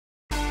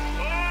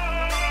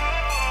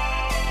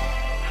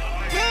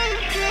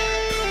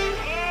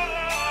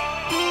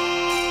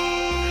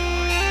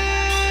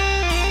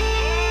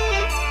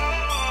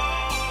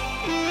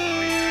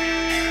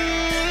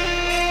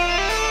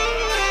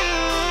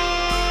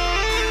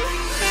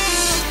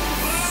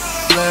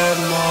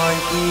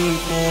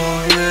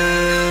people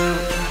live.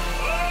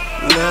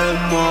 Let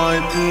my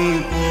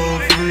people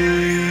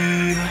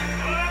free.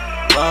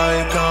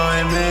 Like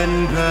I'm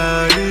in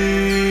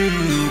Paris,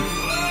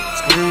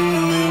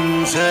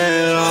 screaming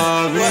Tel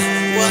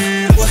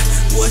Aviv.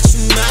 What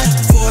you mad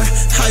for?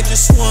 I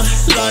just want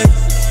life.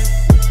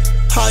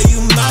 How you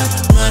mad,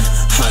 man?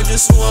 I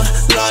just want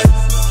life.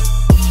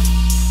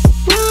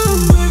 We'll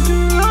make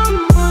it run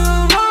for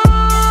your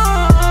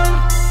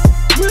life.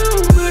 We'll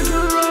make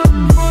it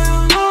run for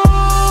your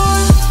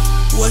life.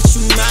 What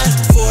you mad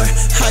for?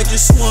 I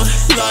just want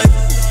life.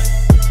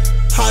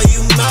 How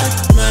you mad,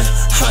 man?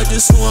 I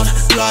just want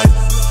life.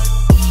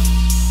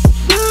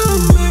 We'll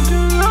make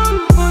it run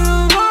for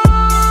your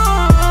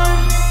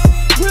life.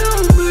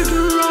 We'll make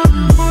it run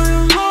for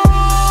your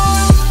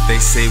life. They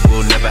say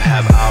we'll never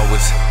have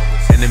ours.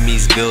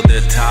 Enemies build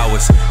their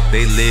towers.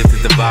 They live to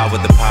devour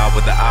the power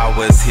of the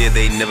hours. Here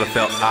they never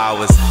felt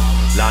ours.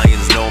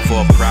 Lions known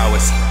for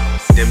prowess.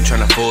 Them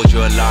tryna fold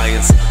your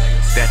alliance.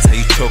 That's how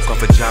you choke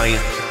off a giant.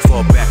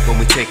 Fall back when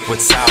we take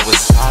what's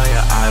ours.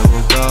 Higher I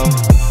will go.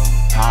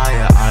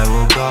 Higher I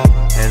will go.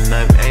 And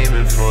I'm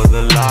aiming for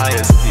the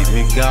liars. Keep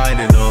me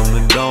guided on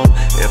the dome.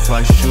 If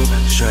I shoot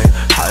straight,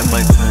 I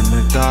might turn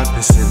the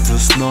darkness into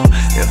snow.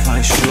 If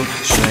I shoot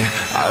straight,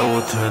 I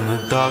will turn the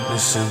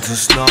darkness into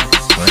snow.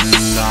 When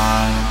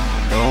I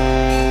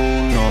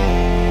don't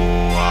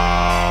know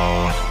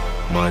how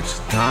much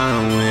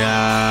time we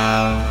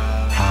have,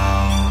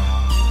 how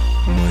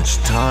much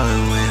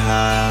time we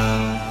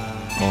have,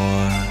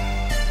 or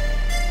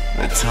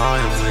the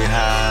time we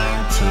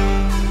have to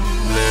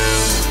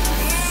live.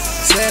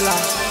 Cela,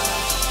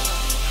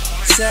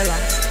 Cela,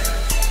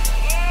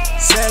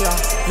 Cela,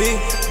 V,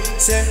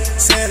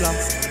 Cela,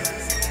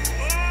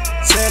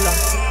 Cela,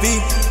 V,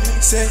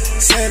 Cela,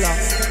 Cela,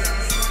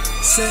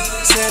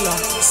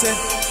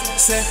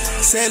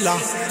 Cela,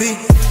 V.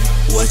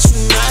 What you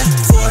mad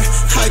for?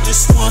 I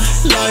just want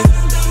life.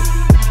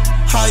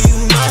 How you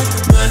mad,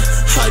 man?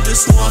 I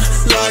just want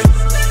life.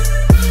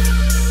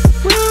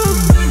 We'll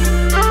make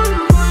it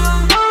run for your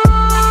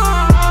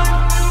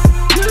life.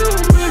 We'll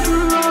make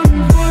it run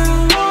for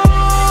your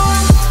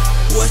life.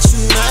 What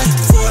you mad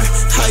for?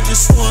 I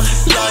just want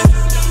life.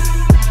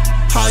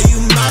 How you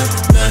mad,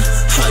 man?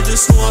 I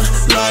just want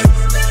life.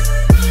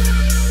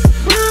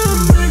 We'll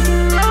make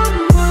it run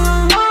for your life.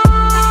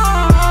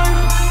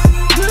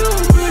 We'll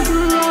make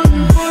it run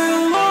for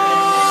your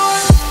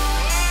life.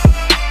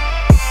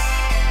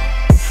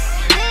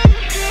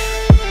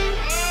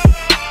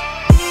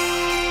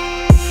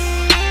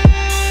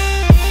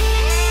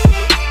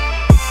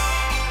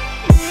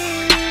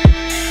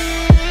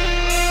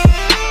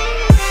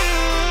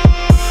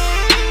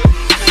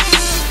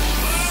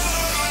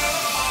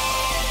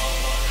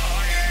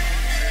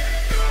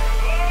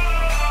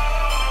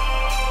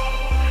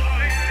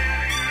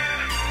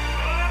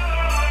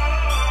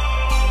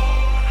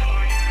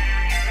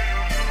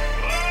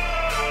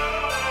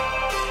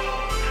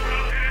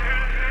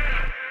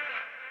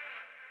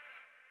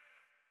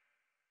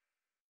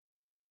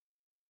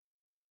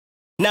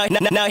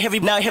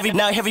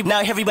 Now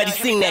everybody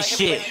sing that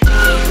shit.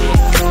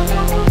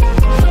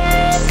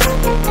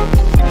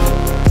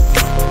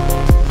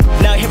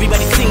 Now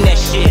everybody sing that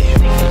shit.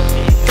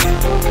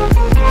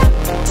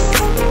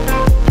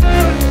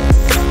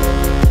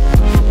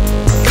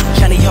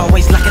 Johnny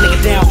always lock a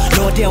nigga down,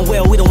 knowing damn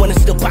well we don't wanna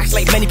see the box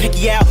like Manny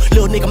Pacquiao.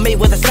 Little nigga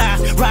Mayweather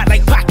size, ride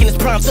like Pac in his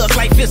prime, tuck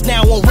like this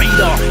now on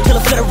radar. Till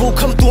the federal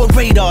come through on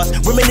radars,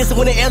 reminiscing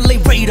when the LA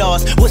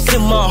radars was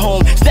in my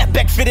home.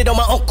 Snapback fitted on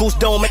my uncle's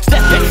dome.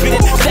 Snapback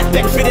fitted,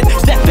 snapback fitted,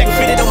 snapback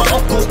fitted on my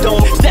uncle's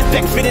dome.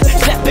 Snapback fitted,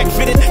 snapback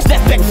fitted,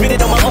 snapback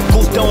fitted on my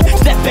uncle's dome.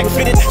 Snapback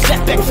fitted,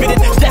 snapback fitted,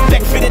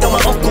 snapback fitted on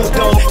my uncle's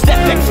dome.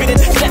 Snapback fitted,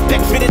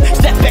 snapback fitted,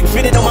 snapback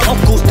fitted on my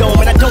uncle's dome.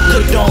 And I don't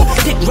condone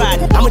dick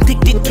riding, I'm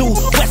addicted to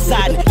West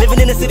Side. Living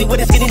in a city where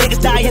the skinny niggas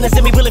die and a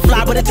semi-bullet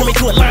fly, but it turned me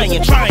to a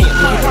lion, trying.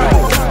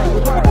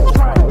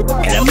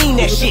 And I mean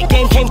that shit.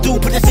 Game came through,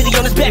 put the city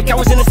on his back. I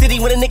was in the city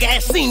when a nigga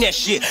had seen that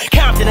shit.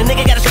 Compton, a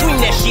nigga gotta scream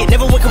that shit.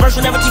 Never went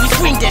commercial, never TV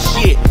screened that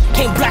shit.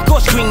 Came black or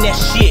screen that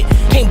shit.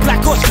 Came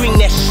black or screen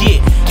that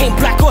shit. Came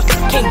black or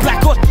screen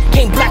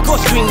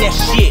that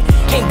shit.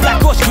 Came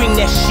black or screen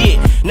that shit.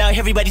 Now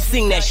everybody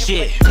sing that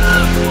shit.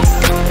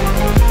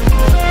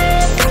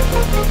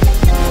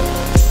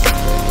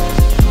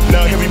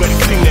 Now everybody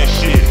sing that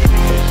shit.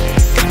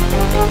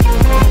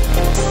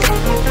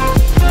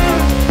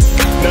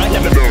 Now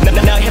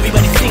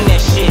everybody sing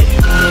that shit.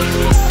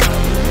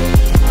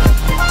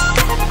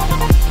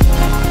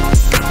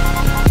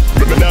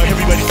 Now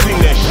everybody sing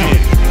that shit.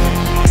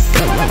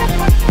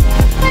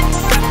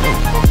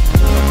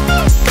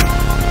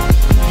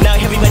 Now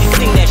everybody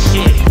sing that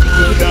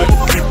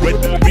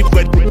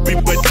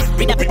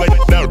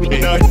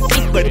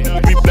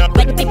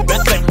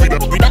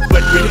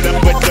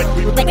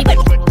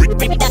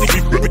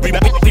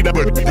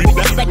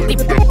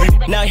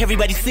Now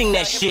everybody sing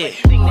that shit.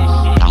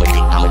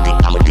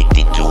 I'm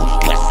addicted to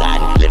West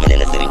Side. Living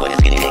in a city where the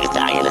skinny niggas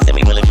die. And a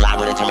semi-bullet fly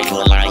with it turn me to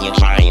a lion.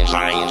 Trying.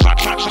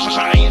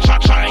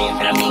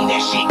 And I mean that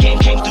shit. Game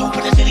came through,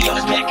 put the city on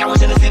his back. I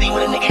was in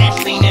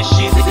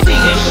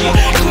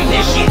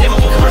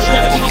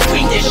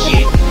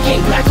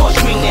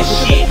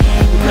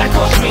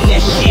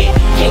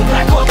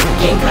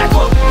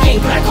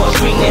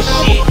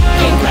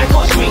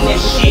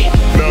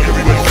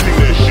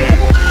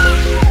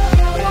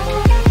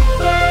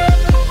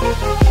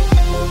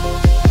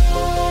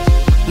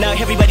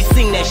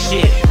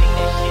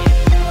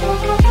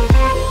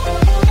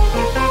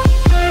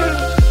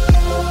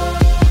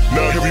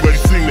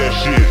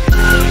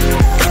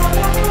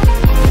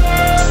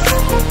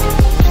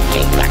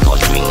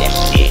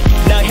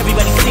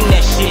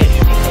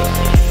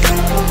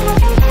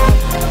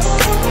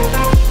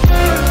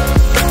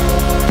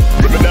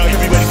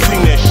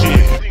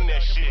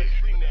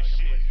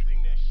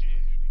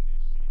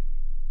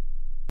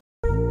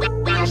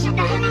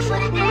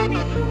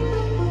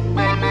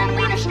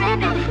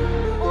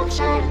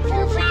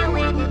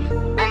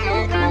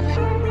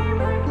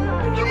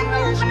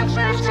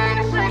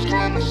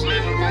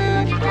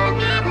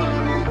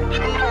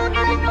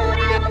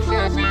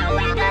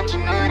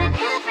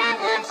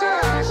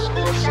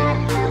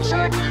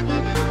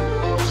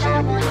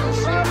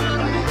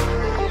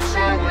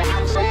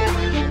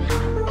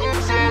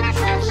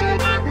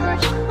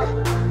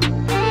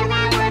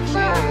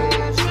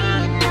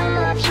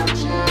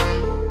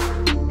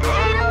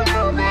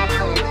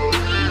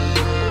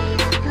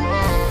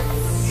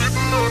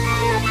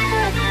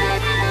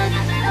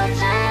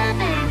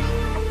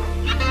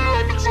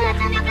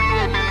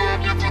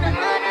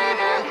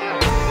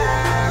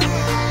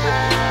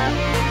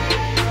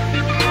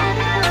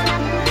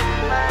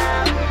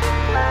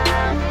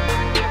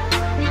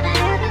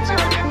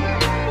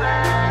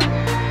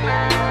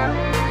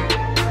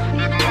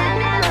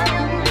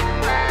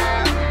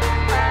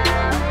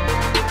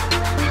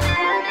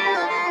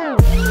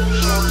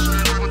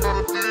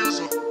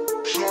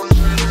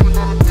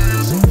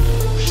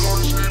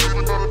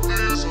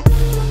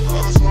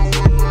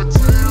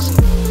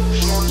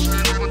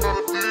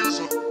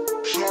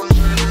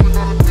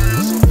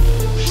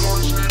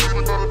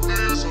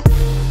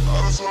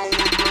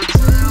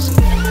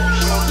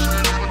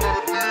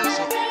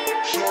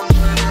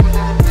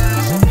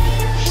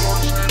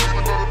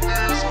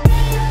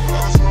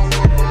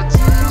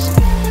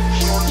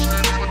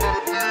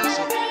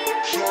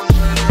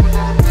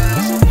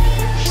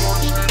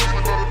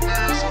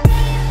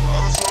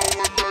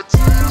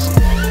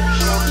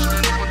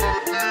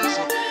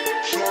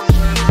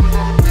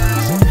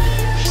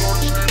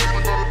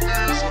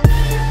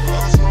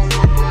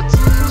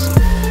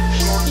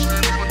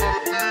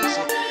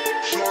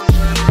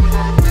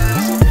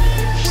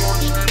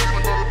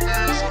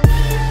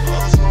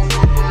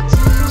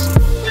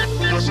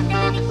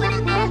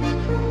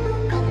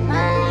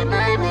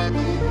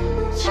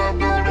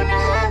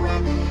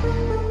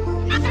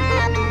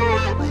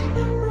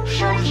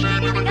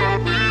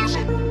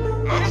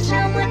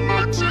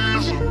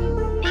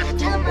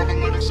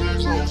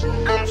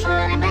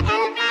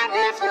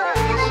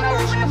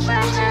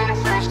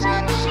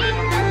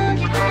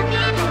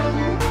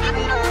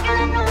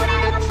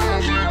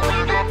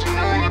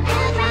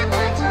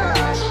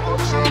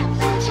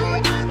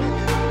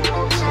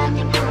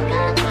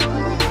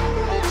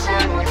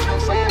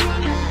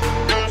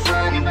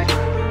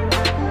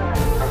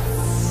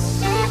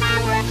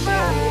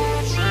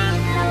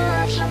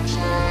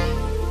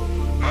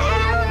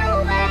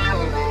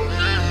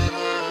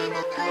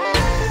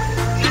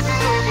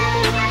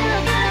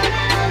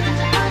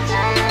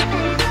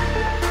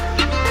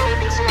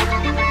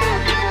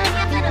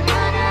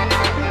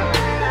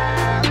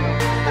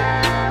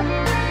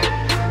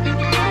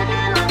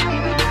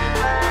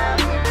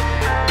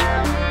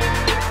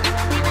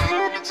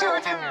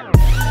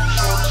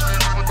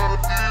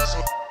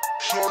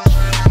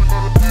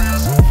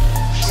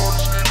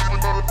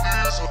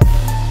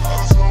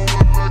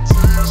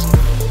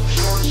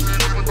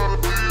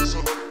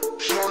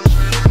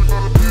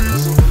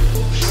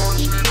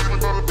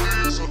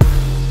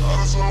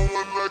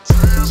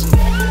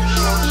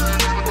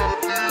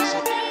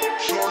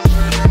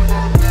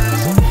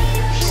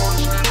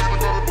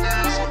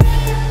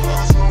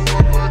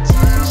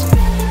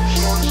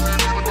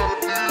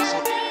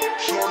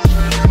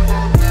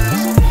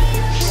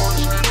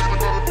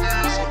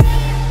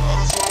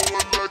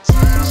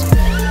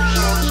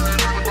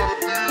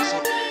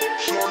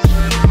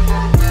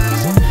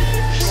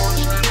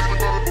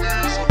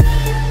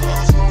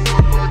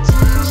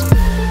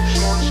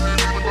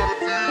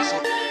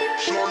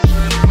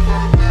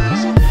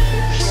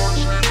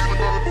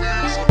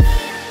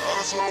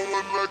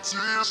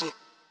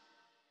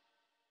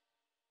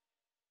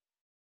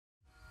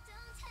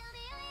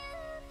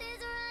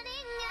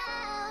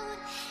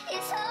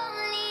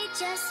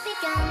Just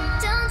begun.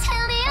 Don't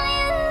tell me our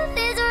youth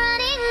is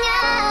running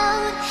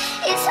out.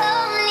 It's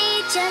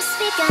only just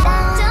begun.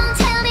 Don't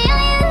tell me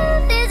our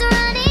youth is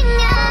running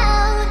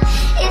out.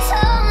 It's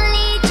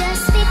only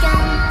just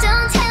begun.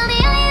 Don't tell me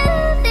our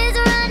youth is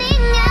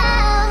running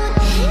out.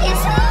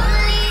 It's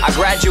only. I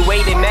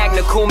graduated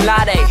magna cum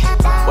laude.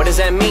 What does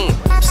that mean?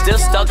 I'm still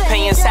stuck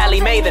paying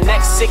Sally Mae the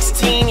next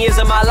 16 years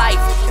of my life.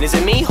 And is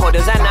it me or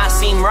does that not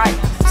seem right?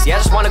 See, I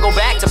just wanna go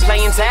back to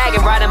playing tag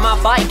and riding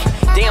my bike.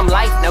 Damn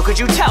life, now could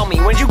you tell me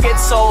when you get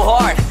so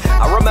hard?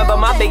 I remember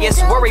my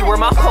biggest worry were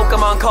my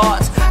Pokemon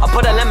cards. I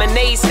put a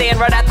lemonade stand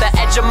right at the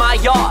edge of my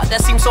yard.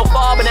 That seems so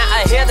far, but now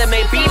I hear there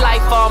may be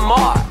life on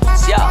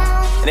Mars.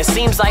 Yeah, and it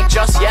seems like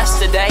just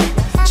yesterday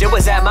Jill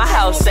was at my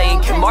house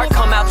saying, can Mark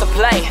come out to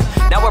play?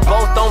 Now we're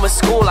both done with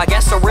school, I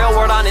guess the real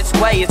world on its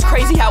way. It's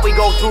crazy how we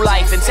go through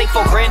life and take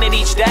for granted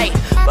each day.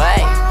 But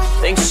hey,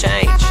 things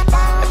change,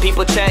 and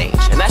people change,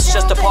 and that's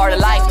just a part of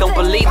life. Don't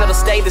believe it'll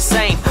stay the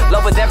same.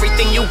 Love with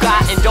everything you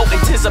got and don't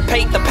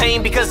anticipate the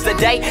pain, because the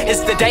day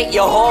is the date.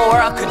 Your whole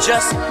world could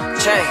just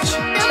change.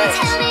 Don't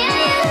tell me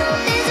our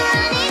youth is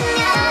running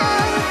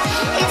out.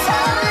 It's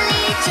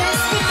only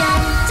just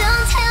begun.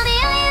 Don't tell me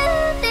our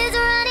youth is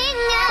running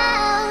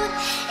out.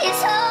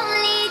 It's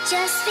only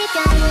just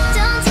begun.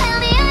 Don't tell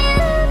me our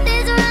youth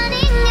is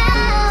running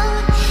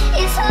out.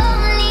 It's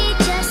only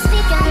just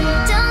begun.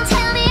 Don't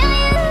tell me our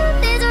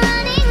youth is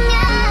running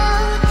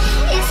out.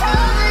 It's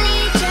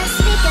only just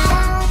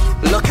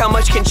begun. Look how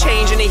much can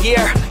change in a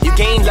year. You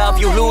gain love,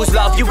 you lose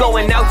love, you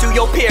going out to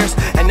your peers.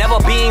 And never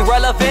being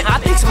relevant, I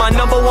think's my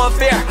 #1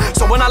 fear.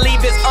 So when I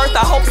leave this earth,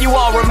 I hope you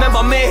all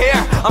remember me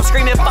here. I'm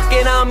screaming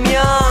fucking I'm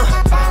young,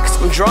 cause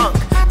I'm drunk.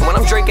 And when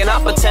I'm drinking,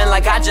 I pretend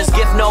like I just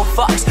give no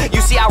fucks.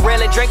 You see, I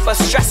rarely drink for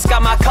stress,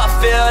 got my cup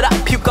filled up,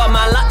 puke on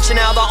my lunch, and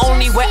now the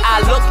only way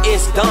I look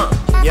is dumb.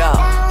 Yeah.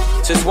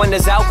 Since when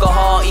does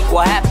alcohol equal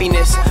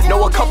happiness?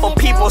 Know a couple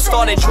people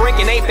started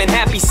drinking, ain't been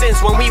happy since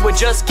when we were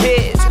just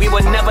kids. We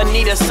would never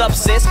need a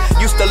substance,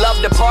 used to love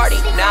to party,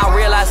 now I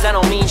realize that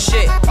don't mean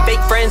shit.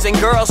 Fake friends and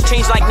girls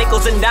change like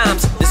nickels and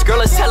dimes. This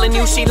girl is telling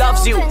you she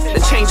loves you,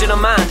 then changing her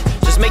mind.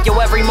 Just make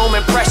your every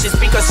moment precious,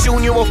 because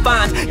soon you will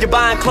find you're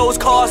buying clothes,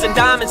 cars, and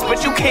diamonds,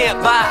 but you can't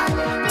buy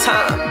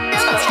time.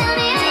 Don't tell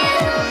me our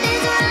youth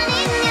is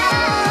running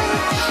out.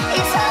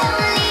 It's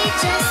only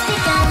just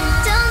begun.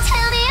 Don't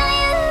tell me our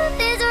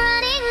youth is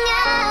running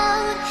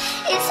out.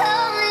 It's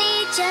only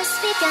just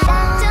begun.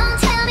 Don't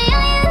tell me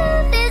our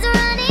youth is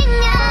running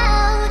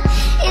out.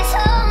 It's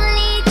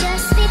only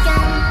just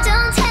begun.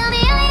 Don't tell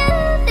me our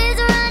youth is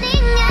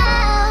running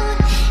out.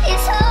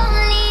 It's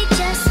only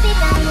just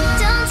begun.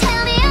 Don't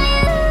tell me our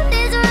youth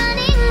is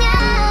running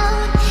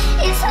out.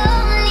 It's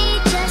only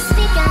just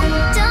begun.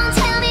 Don't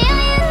tell me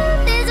our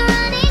youth is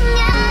running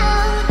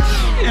out.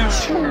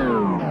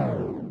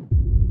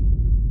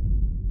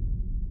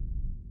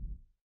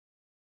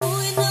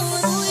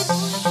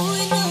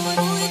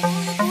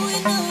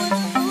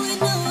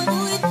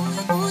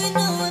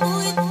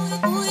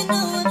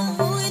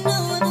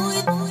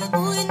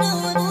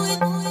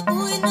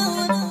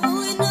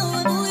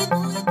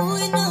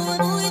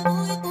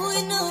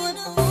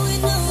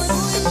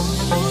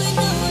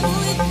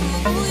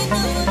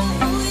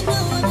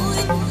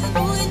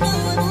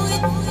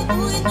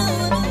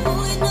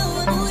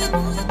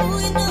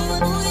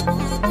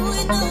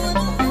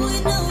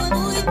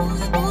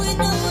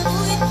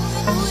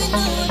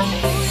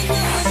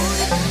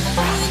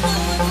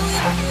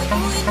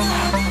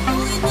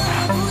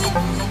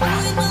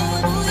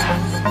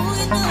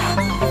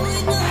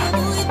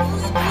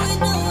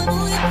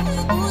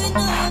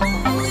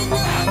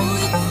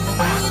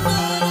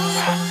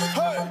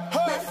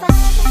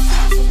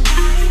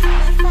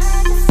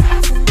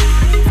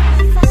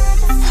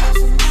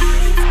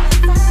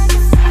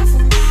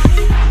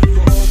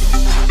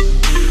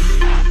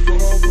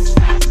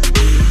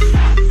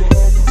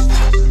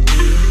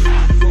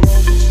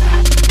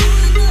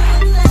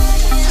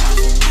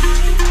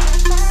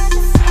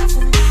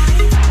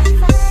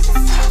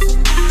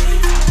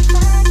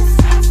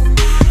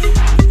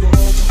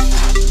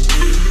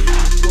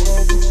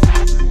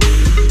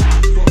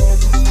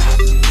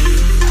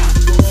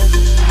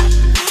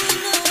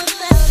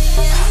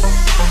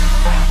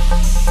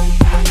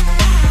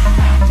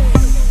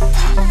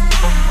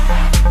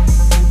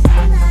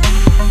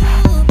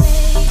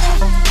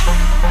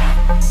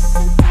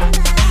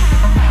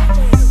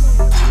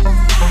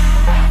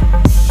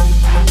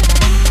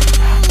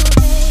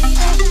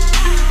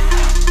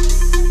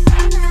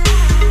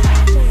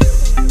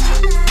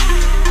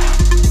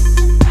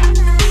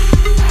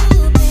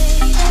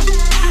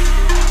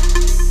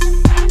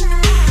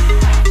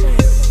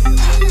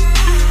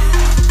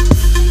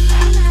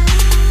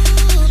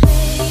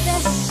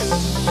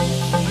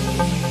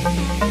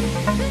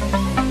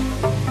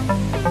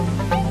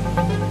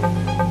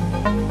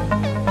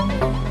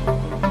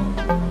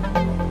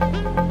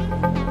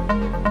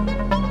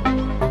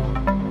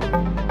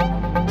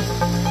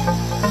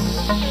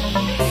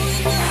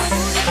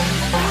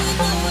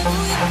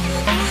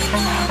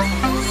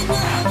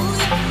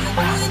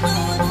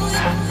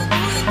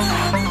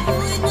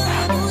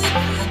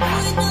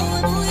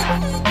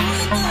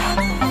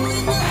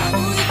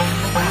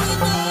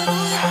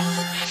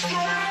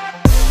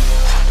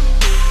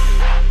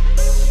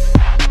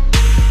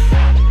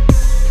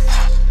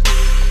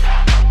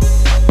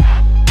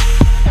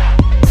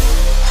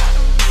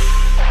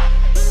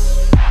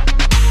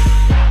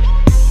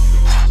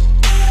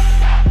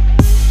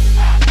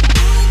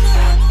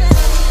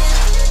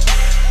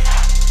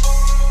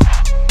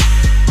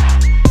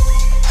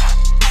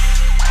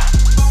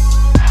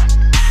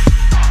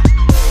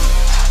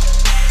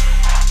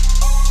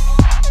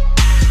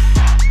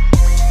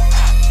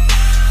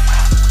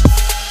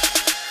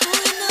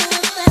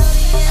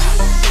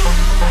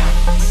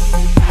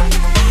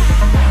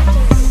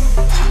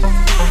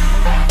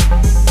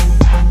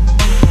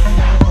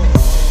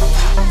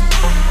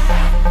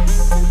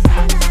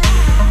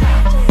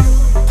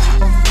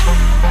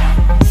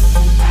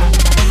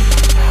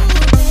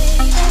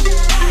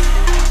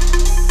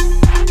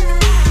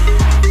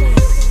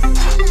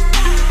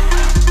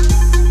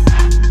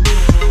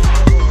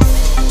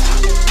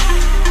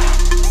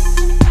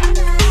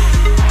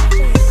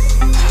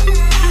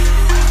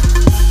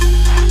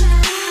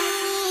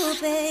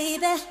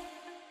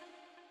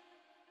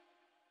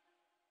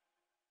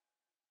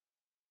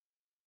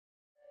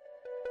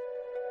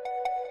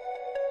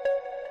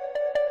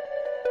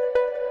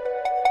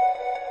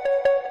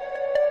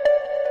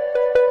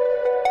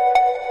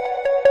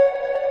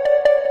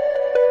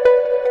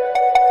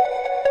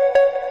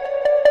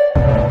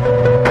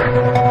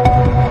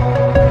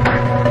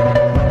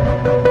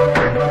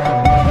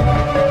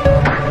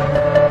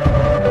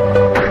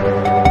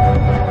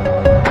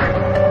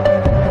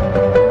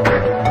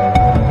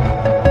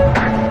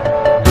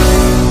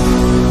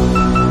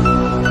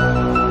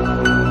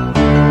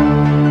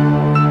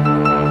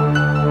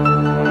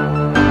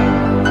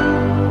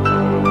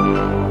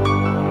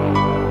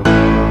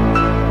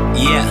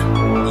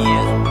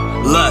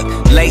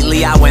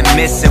 Lately I went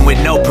missing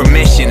with no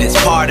permission, it's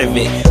part of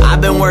it. I've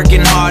been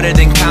working harder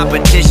than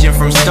competition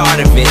from start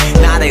of it.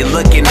 Now they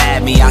looking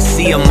at me, I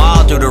see them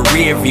all through the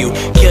rear view.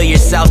 Kill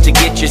yourself to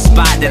get your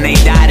spot, then they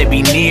die to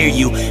be near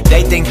you.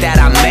 They think that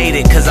I made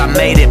it, cause I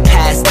made it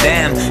past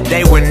them.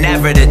 They were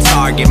never the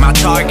target, my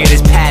target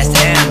is past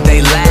them.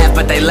 They laugh,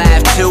 but they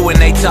laugh too when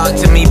they talk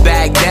to me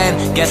back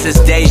then. Guess it's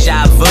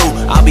deja vu,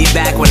 I'll be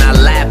back when I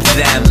lap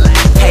them.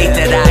 Hate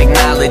that I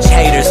acknowledge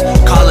haters,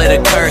 call it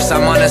a curse.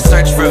 I'm on a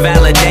search for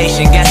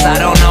validation, guess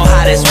I don't know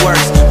how this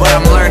works, but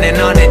I'm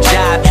learning on the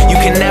job. You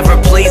can never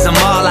please them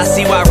all. I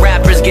see why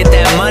rappers get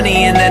that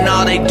money and then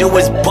all they do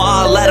is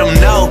ball. Let them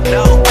know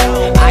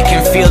I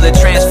can feel the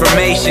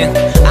transformation.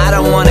 I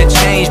don't wanna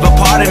change, but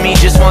part of me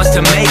just wants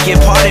to make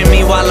it. Pardon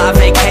me while I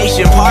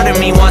vacation, part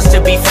of me wants to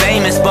be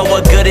famous. But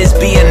what good is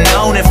being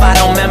known if I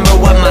don't remember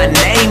what my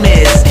name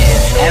is?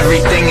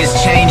 Everything is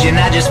changing,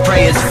 I just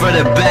pray it's for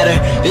the better.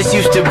 This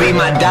used to be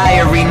my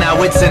diary,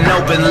 now it's an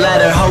open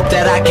letter. Hope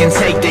that I can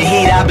take the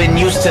heat, I've been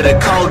used to the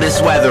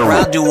coldest weather.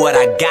 I'll do what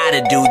I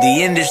gotta do,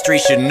 the industry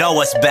should know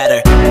us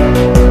better.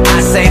 I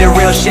say the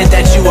real shit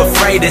that you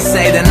afraid to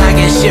say, then I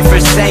get shit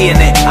for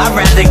saying it. I'd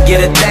rather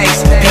get a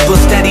thanks. People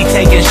steady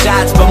taking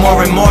shots, but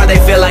more and more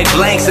they feel like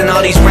blanks. And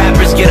all these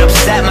rappers get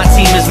upset, my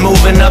team is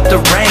moving up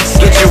the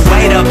ranks. Get your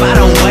weight up, I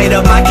don't wait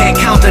up, I can't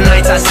count the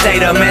nights I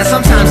stayed up. Man,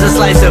 sometimes this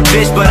life's a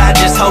bitch, but I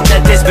just hope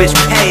that this bitch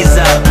pays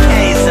up.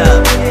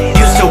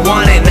 Used to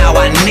want it, now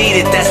I need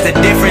it. That's the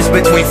difference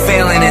between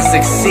failing and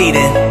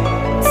succeeding.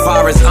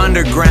 Far as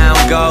underground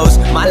goes,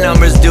 my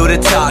numbers do the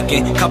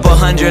talking. Couple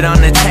hundred on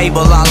the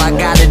table, all I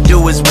gotta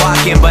do is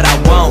walk in, but I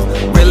won't.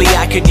 Really,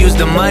 I could use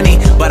the money,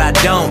 but I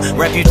don't.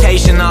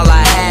 Reputation all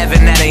I have,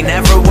 and that ain't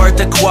never worth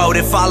a quote.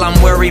 If all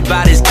I'm worried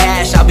about is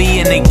cash, I'll be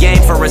in the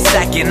game for a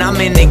second. I'm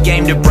in the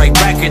game to break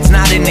records,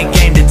 not in the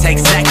game to take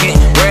second.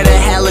 Where the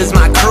hell is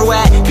my crew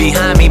at?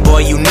 Behind me,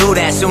 boy, you knew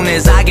that. Soon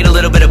as I get a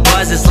little bit of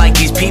buzz, it's like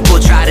these people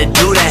try to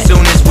do that.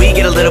 Soon as we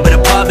get a little bit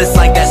of pub, it's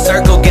like that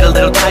circle get a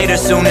little tighter.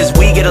 Soon as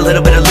we get a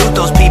little bit of loot,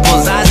 those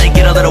people's eyes, they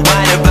get a little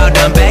wider. About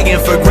done begging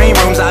for green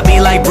rooms, I be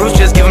like Bruce,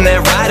 just give him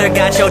that rider.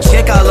 Got your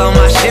chick all on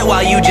my shit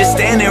while you just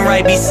standing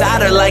right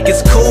beside her like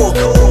it's cool.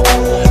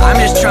 I'm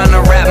just trying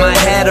to wrap my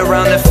head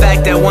around the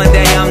fact that one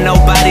day I'm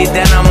nobody,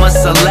 then I'm a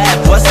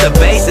celeb. What's the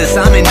basis?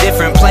 I'm in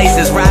different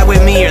places, ride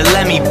with me or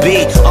let me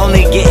be.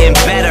 Only getting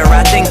better,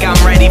 I think I'm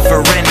ready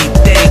for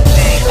anything.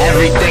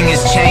 Everything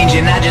is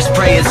changing, I just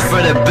pray it's for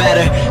the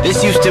better.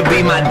 This used to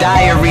be my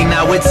diary,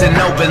 now it's an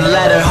open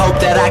letter. Hope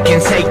that I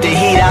can take the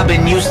heat, I've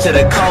been used to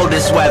the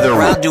coldest weather.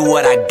 I'll do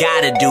what I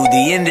gotta do,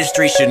 the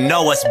industry should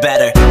know us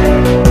better.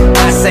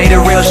 I say the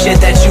real shit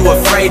that you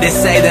afraid to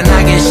say, then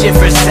I get shit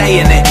for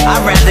saying it.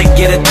 I'd rather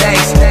get a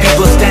thanks.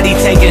 People steady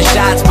taking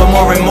shots, but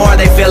more and more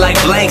they feel like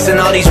blanks. And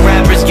all these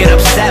rappers get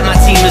upset, my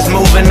team is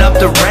moving up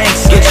the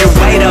ranks. Get your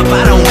weight up,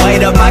 I don't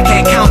wait up, I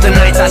can't count the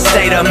nights I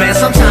stayed up. Man,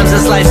 sometimes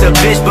this life's a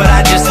bitch, but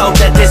I just hope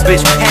that this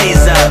bitch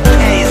pays up.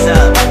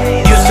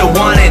 Used to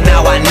want it,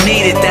 now I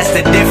need it. That's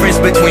the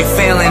difference between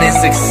failing and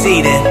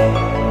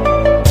succeeding.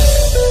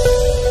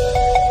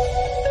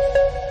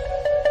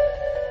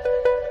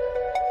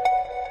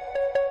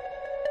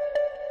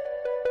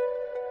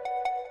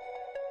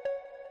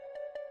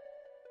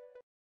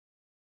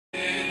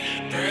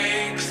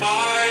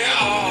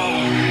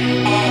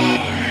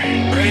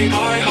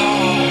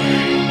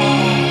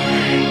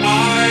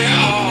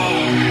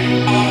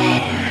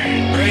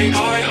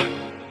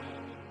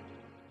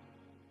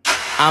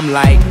 I'm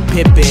like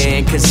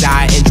Pippin, cause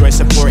I enjoy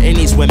supporting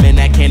these women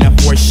that can't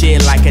afford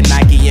shit like a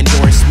Nike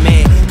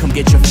endorsement. Come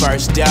get your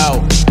first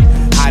dough.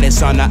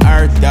 Hottest on the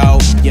earth though.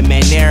 Your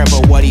man there,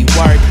 but what he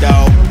worth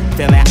though?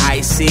 Feeling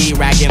icy,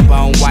 rag and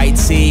bone white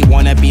tee.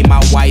 Wanna be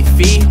my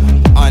wifey?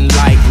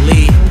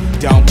 Unlikely.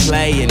 Don't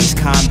play in these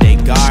Comme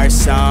des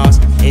Garçons.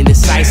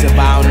 Indecisive,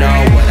 I don't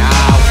know what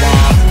I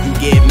want. You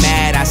get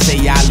mad, I say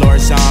y'all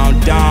lords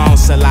on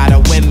dons. A lot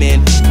of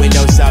women,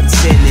 windows up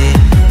tinted.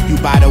 You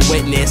bout to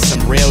witness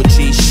some real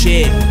G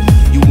shit.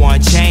 You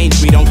want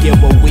change, we don't get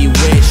what we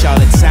wish all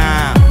the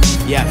time.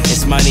 Yeah,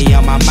 it's money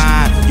on my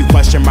mind. You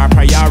question my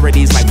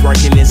priorities like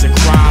working is a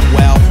crime.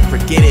 Well,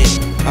 forget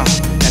it,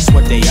 that's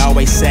what they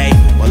always say.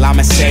 Well,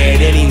 I'ma say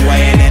it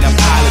anyway and then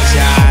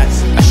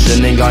apologize. I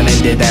shouldn't have gone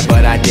and did that,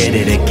 but I did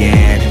it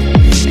again.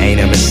 Ain't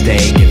a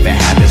mistake if it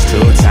happens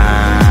 2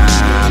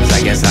 times.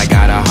 I guess I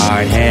got a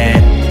hard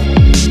head.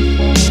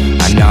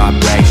 I know it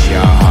breaks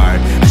your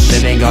heart. I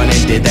shouldn't have gone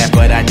and did that,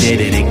 but I did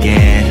it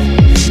again.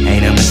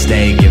 Ain't a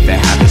mistake if it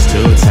happens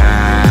 2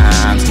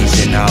 times.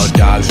 Teaching old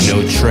dogs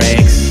new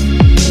tricks.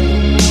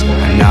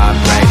 I know it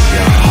breaks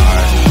your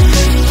heart.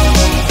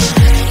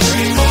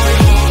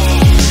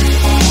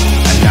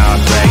 I know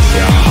it breaks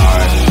your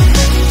heart.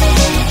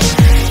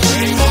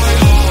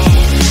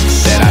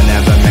 Said I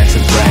never meant to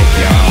break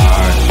your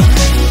heart.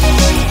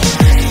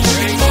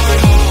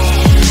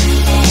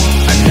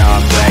 I know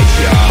it breaks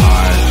your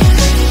heart.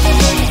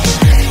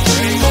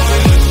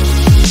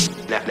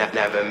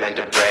 Never meant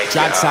to break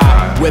your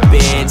heart.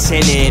 whipping,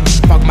 tinted.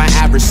 Fuck my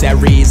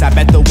adversaries. I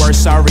bet the word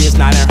sorry is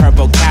not in her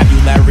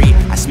vocabulary.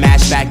 I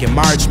smashed back in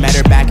March, met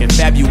her back in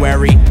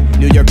February.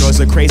 New York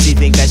girls are crazy,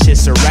 think that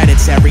shit's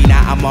hereditary.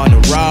 Now I'm on the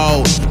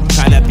road,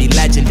 tryna be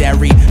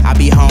legendary. I'll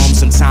be home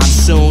sometime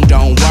soon,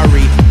 don't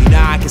worry. You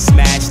know I can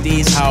smash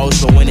these hoes,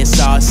 but when it's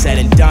all said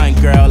and done,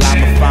 girl,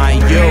 I'ma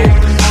find you.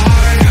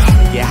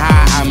 Get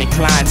high, I'm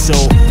inclined to.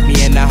 Me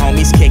and the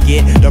homies kick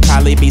it. There'll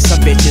probably be some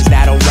bitches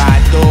that'll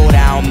ride through.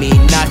 That don't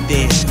mean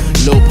nothing.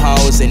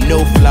 Loopholes and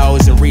new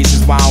flows and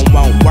reasons why I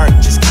won't work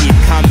just keep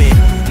coming.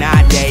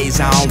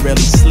 Nowadays I don't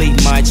really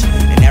sleep much,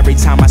 and every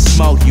time I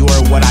smoke you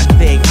are what I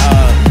think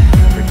of.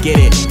 Forget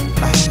it,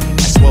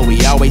 that's what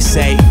we always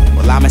say.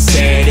 Well, I'ma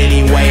say it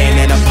anyway and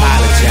then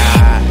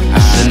apologize. I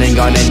shouldn't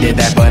gone and did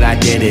that, but I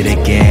did it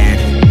again.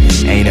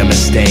 Ain't a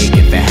mistake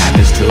if it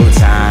happens 2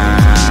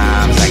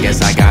 times. I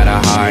guess I got a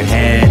hard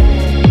head.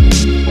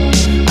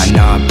 I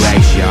know it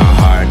breaks your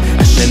heart.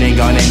 I shouldn't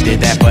gone and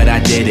did that, but I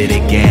did it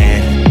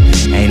again.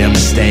 Ain't a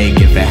mistake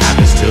if it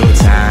happens 2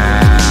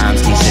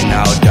 times. Teaching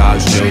old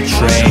dogs new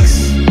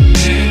tricks.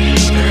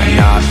 I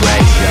know it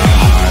breaks your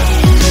heart.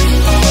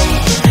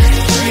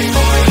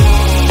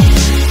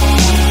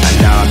 I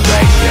know it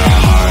breaks your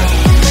heart.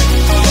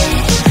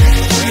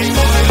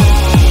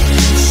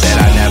 Said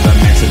I never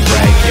meant to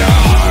break your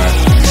heart.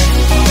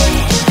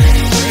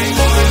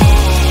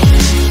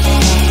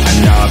 I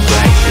know it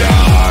breaks your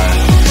heart.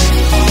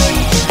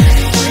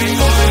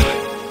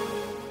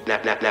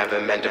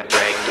 Never meant to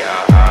break your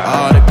heart.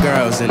 All the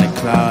girls in the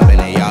club and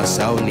they all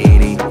so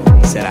needy.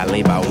 Said I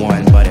leave by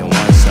 1, but it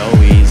wasn't so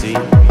easy.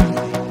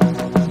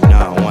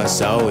 No, it wasn't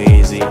so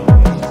easy. No.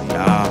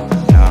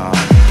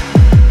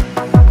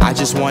 I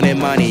just wanted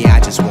money, I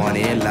just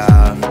wanted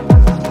love.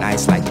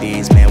 Nights like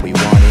these, man, we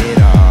want it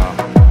all.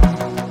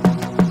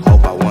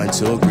 Hope I wasn't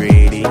too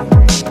greedy.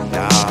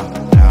 No.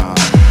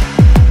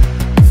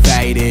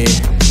 Faded,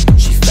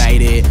 she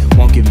faded.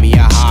 Won't give me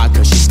a heart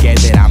cause she's scared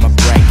that I'ma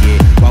break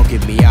it. Won't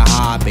give me a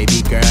heart,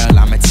 baby girl,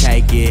 I'ma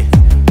take it.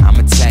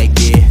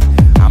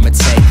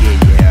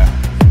 Yeah.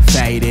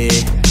 Faded,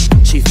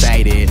 she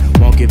faded.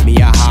 Won't give me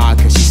a heart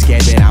cause she's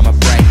scared that I'ma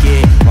break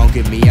it. Won't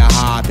give me a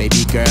heart,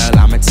 baby girl,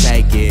 I'ma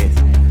take it.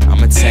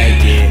 Yeah.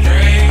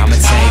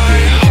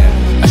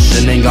 I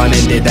shouldn't gone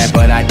and did that,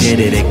 but I did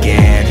it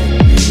again.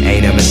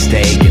 Ain't a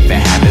mistake if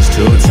it happens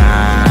 2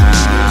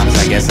 times.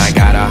 I guess I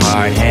got a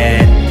hard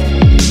head.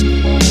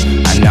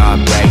 I know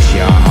it breaks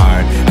your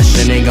heart. I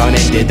shouldn't gone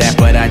and did that,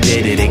 but I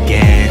did it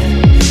again.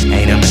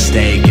 Ain't a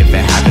mistake if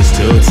it happens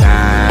 2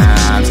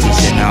 times.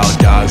 Teaching old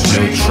dogs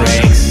new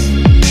tricks.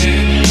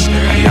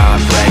 I know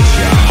it breaks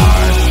your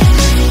heart.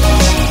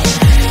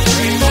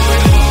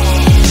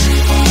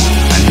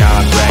 I know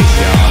it breaks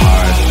your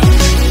heart.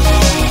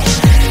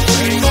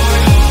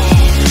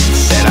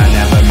 Said I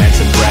never meant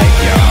to break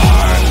your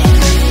heart.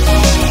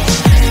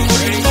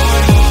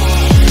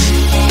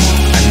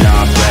 I know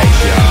it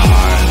breaks your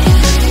heart.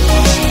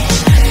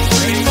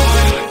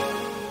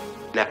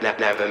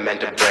 Never meant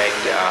to break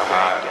your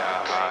heart.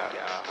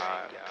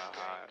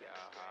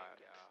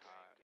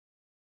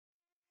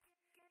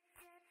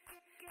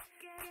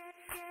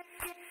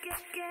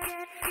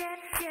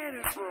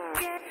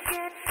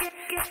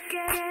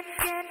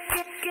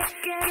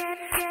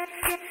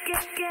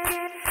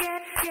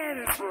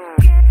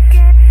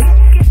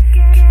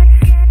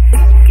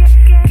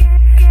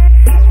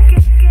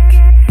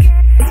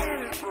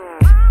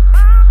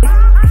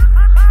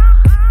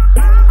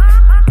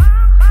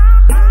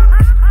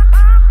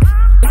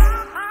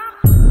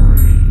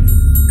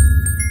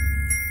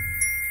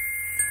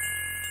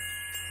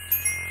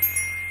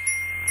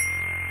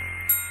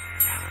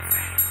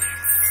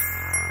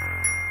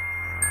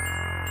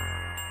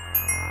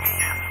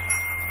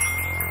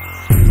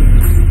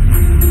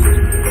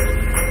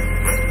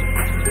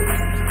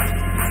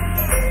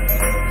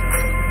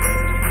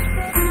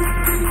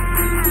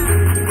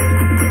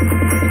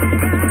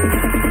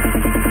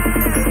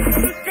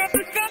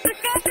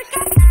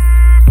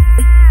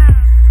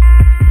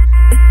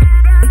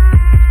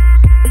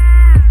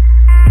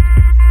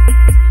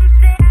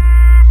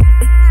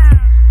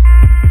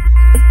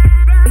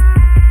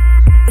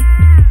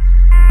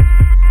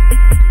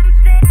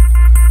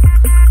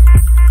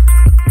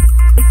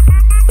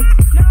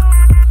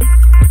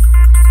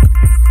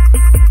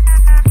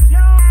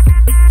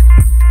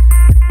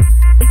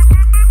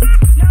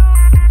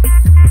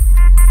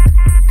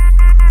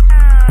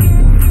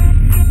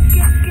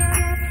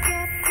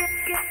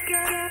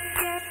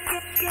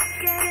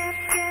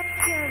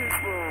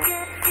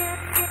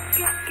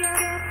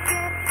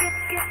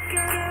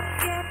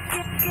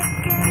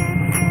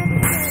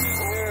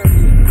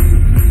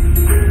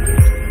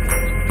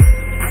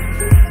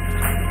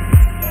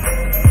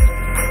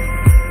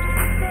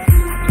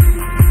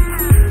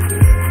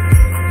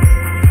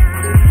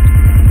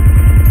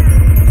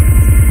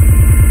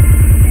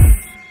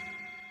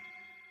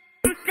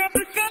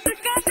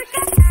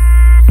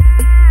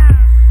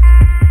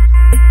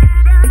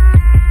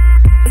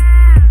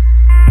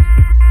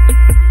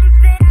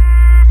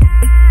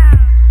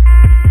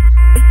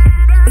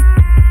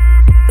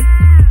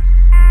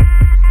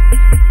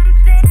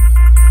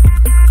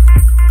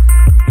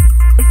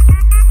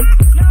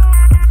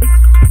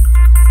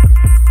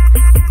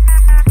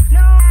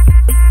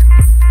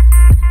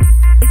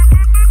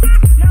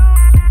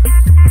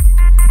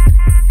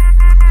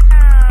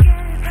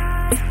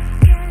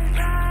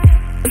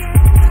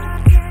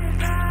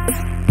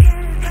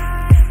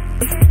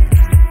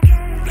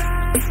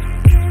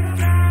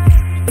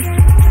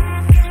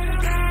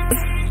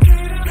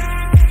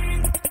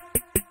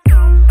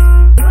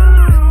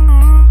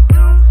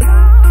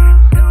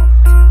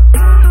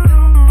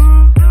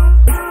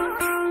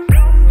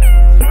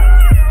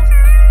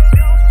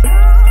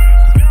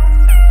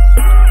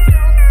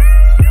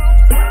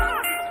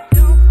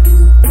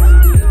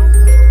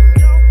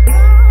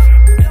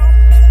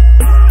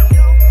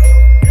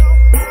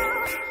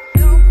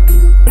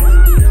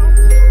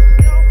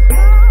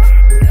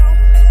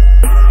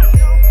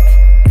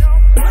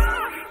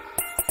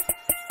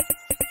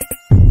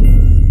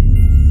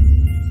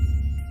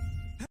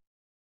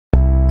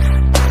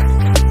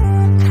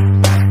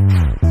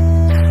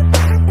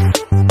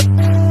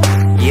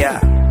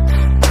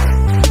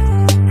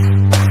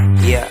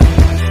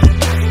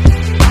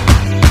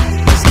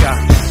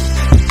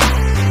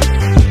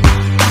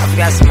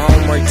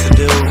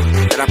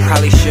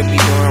 should be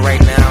doing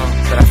right now,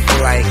 but I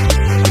feel like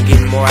I'm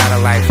getting more out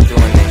of life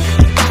doing this.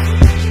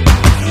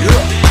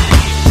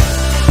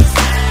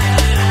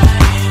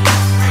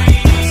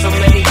 So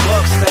many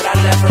books that I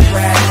never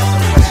read.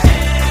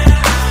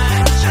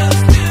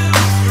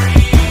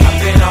 I've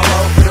been all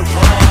over the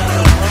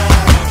world.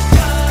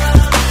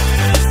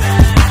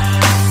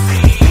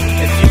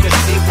 If you could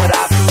see what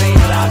I've seen,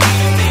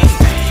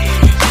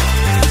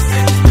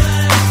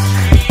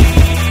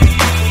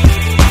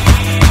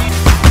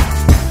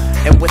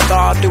 and with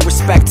all due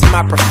respect to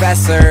my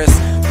professors,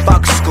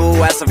 fuck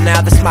school, as of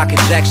now that's my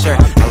conjecture.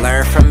 I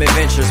learn from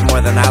adventures more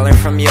than I learn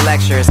from your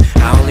lectures.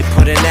 I only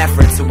put in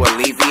effort to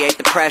alleviate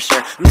the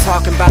pressure. I'm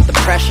talking about the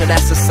pressure that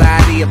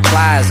society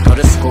applies. Go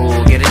to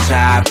school, get a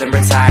job, then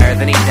retire,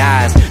 then he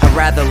dies. I'd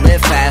rather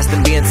live fast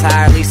than be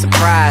entirely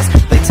surprised.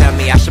 They tell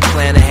me I should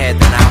plan ahead,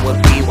 then I would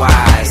be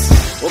wise.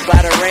 What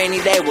about a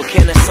rainy day? What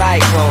can a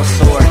cyclone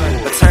soar?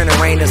 But turning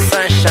rain to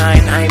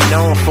sunshine, I ain't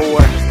known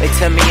for. They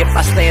tell me if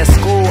I stay in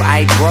school,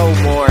 I grow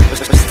more. But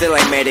still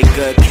ain't made a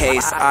good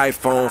case.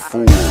 iPhone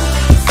 4.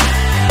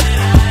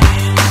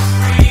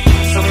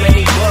 So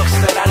many books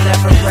that I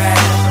never read.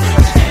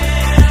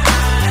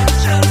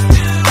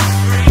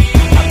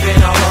 I've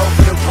been all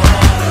over the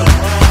world.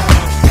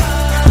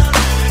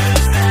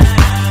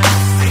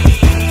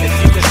 If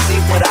you could see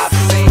what I've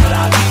seen,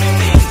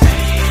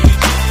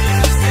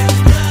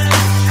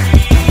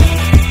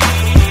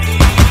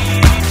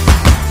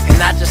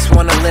 and I just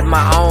wanna live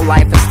my own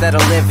life instead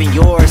of living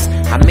yours.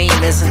 I mean,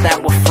 isn't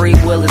that what free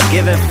will is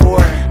given for?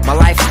 My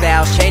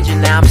lifestyle's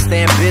changing now, I'm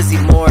staying busy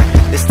more.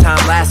 This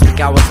time last week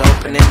I was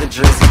opening the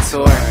Drizzy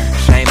tour.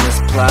 Shameless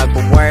plug,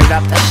 but word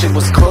up, that shit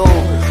was cool.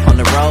 On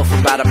the road for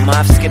about a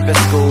month, skipping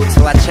school,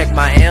 till I checked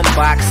my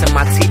inbox and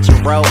my teacher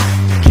wrote,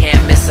 you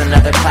can't miss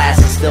another class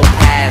and still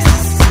pass.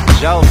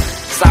 Joke,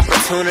 this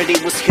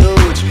opportunity was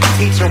huge.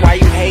 Teacher, why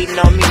you hating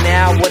on me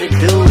now? What a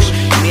douche.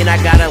 You mean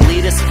I gotta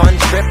lead this fun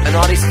trip and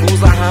all these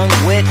fools I hung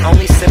with,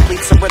 only simply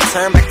to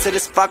return back to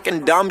this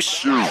fucking dumb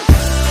shit?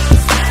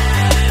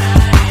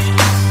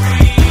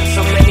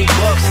 So many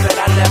books that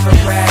I never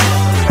read.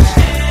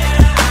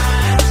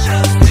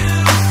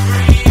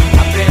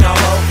 I've been all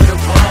over the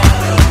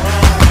world.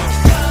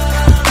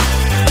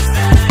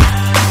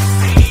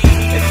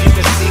 If you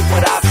could see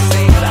what I've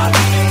seen,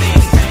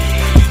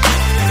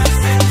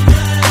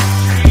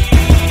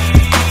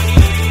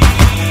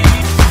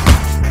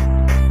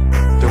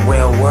 the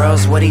real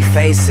world's what he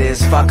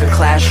faces. Fuck a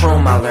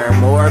classroom, I learn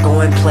more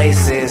going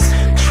places.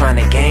 Trying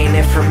to gain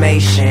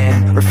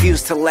information.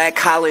 Refuse to let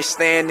college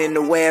stand in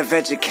the way of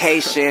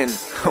education.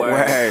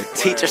 Word.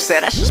 Teacher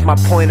said that's just my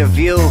point of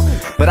view,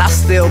 but I'll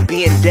still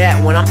be in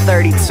debt when I'm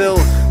 32.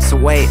 So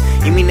wait,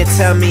 you mean to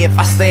tell me if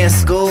I stay in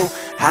school,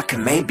 I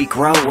can maybe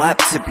grow up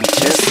to be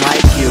just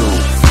like you?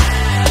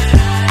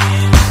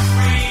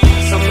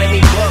 So many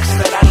books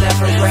that I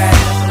never read.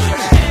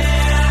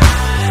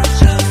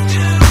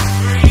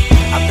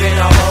 I've been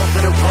all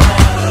over the world.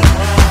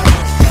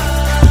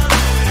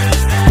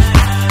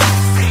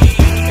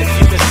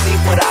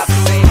 What I've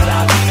seen,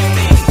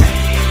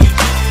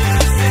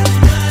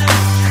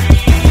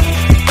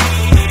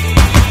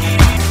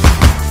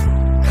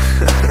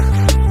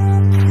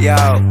 Yo,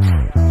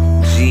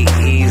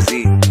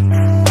 G-Eazy.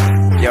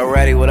 Yo,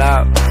 ready, what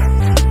up?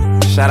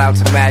 Shout out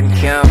to Matt and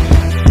Kim.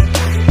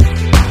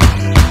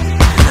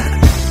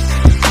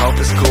 Hope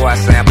it's cool I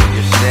sampled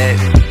your shit.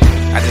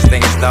 I just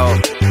think it's dope.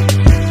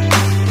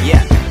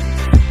 Yeah.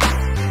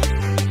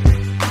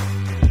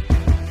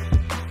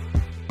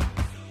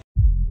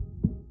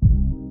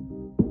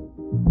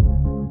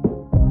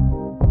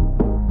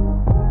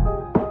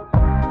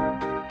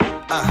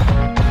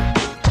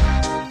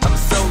 I'm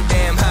so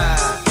damn high.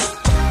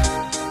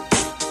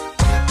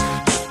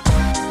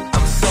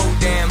 I'm so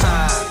damn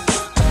high.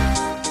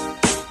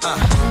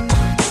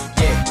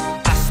 Yeah,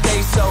 I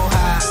stay so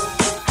high,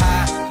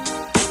 high.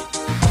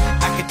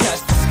 I can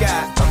touch the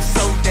sky. I'm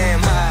so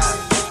damn high.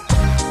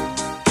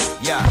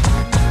 Yeah,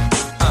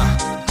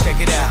 check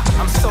it out.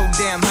 I'm so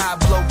damn high,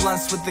 blow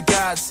blunts with the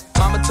gods.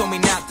 Mama told me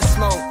not to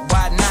smoke,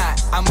 why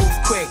not? I move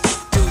quick,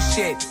 do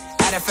shit.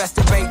 At a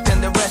faster rate than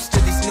the rest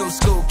of these new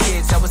school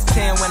kids. I was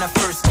 10 when I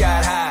first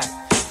got high.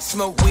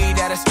 Smoke weed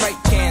out of Sprite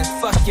cans,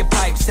 fuck your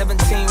pipe. 17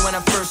 when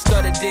I first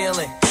started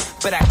dealing.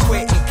 But I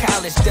quit in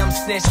college, dumb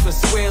snitch was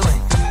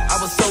squealing. I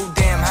was so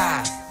damn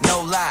high,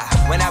 no lie.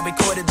 When I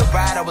recorded the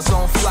ride, I was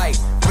on flight.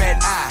 Red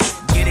eye,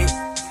 get it?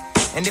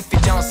 And if you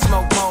don't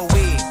smoke more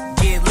weed,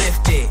 get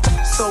lifted.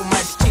 So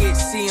much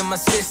THC in my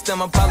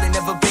system, I'll probably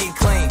never be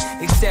clean.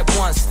 Except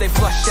once, they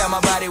flush out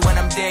my body when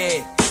I'm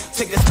dead.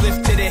 Take a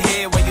spliff to the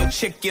head when your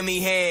chick give me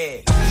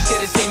head. You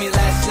should've seen me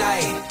last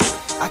night.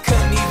 I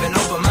couldn't even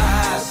open my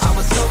eyes. I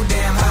was so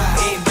damn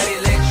high. Anybody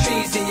let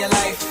trees in your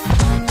life?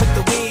 Put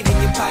the weed in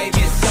your pipe.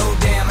 Get so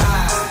damn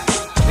high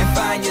and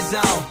find your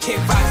zone. Kick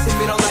rocks if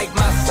you don't like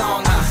my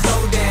song. I'm so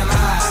damn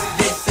high.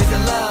 This is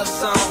a love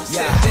song.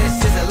 Yeah, this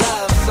is a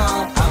love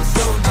song. I'm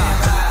so damn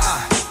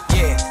high.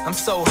 Yeah, I'm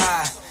so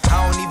high. I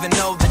don't even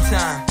know the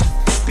time.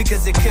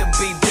 Because it it could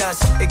be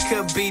dust, it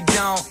could be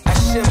dawn. I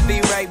should be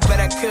right, but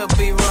I could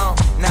be wrong.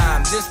 Nah,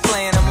 I'm just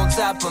playing, I'm on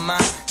top of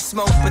mine.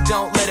 Smoke, but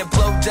don't let it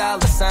blow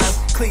dollar signs.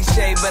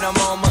 Cliche, but I'm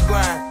on my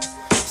grind.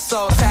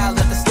 So tired,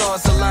 let the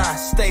stars align.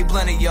 Stay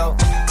blunted, yo.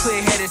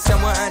 Clear-headed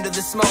somewhere under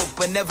the smoke,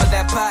 but never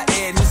that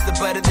pothead who's the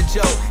butt of the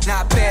joke.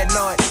 Not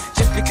paranoid,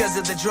 just because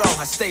of the draw.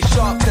 I stay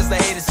sharp, cause the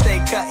haters stay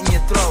cutting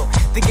your throat.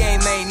 The game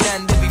ain't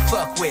nothing to be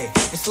fucked with.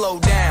 And slow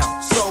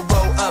down, so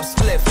roll up,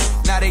 spliff.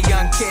 Not a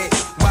young kid,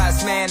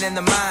 wise man in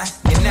the mind.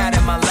 You're not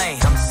in my lane,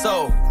 I'm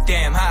so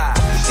damn high.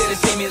 You should've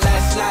seen me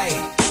last night.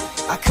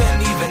 I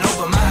couldn't even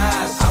open my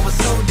eyes. I was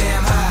so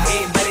damn high.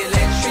 Everybody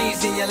let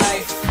trees in your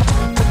life.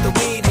 Put the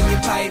weed in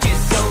your pipe. Get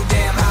so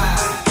damn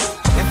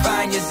high. And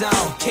find your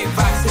zone. Kick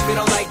rocks if you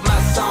don't like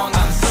my song.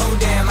 I'm so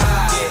damn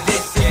high. Yeah,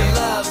 this is a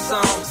love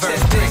song.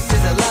 Says this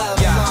is a love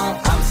song.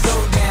 I'm so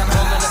damn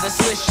high. Roll another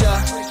swisher.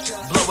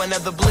 Blow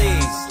another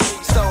bleeds.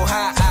 So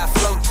high I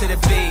float to the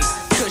beat.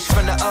 Kush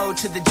from the O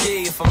to the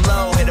G. If I'm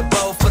low, hit a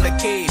bowl full of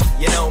keys.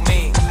 You know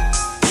me.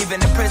 Even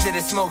the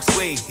president smokes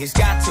weed. He's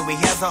got to, he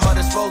has the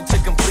hardest role to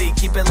complete.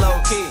 Keep it low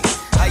key.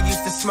 I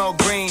used to smoke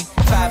green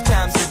 5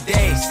 times a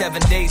day,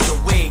 7 days a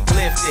week.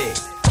 Lifted,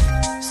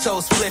 so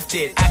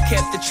splifted. I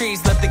kept the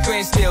trees, left the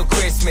green still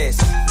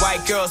Christmas.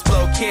 White girls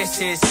blow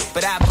kisses,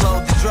 but I blow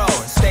the draw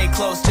and stay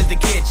close to the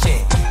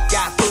kitchen.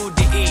 Got food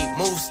to eat,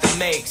 moves to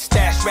make.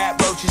 Stash rap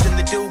roaches in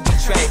the doobie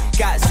tray.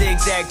 Got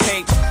zigzag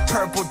capes,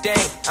 purple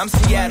dank. I'm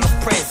Seattle's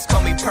Prince,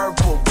 call me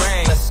Purple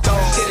Rain. Let's go.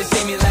 Should've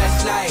seen me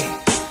last night.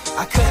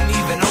 I couldn't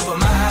even open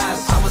my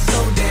eyes. I was so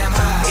damn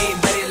high.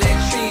 Everybody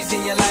let trees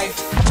in your life.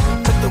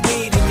 Put the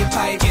weed in your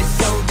pipe. Get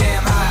so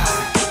damn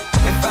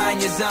high. And find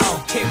your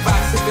zone. Kick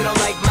rocks if you don't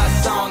like my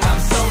song.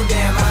 I'm so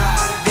damn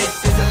high.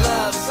 This is a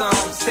love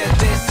song. Said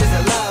this is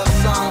a love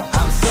song.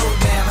 I'm so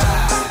damn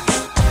high.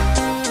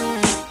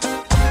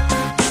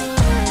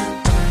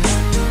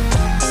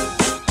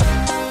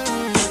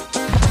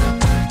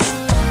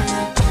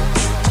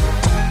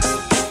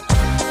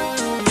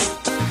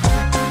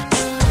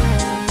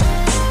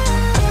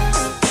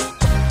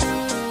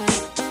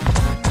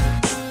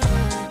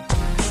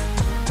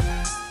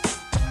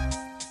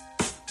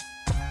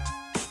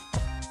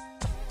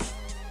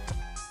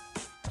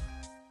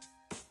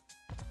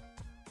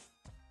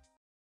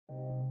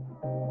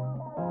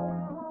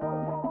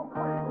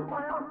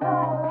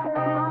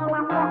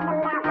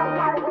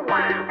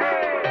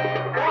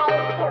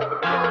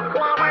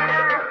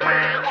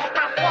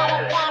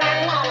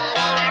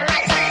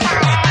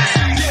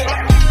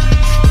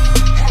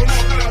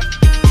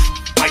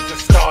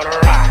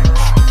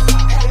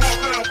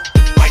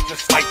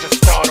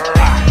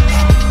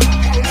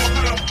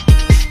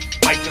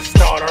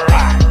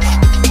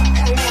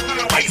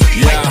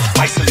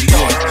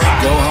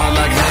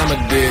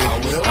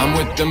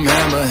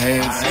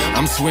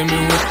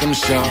 Swimming with them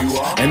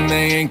sharks, and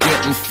they ain't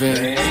getting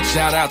fed.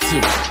 Shout out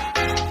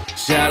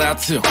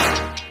to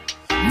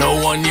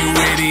no one, you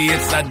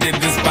idiots. I did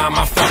this by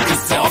my fucking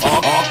self.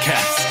 All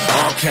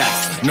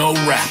caps, no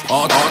rap,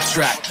 all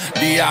track.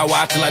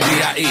 DIY till I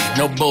DIE,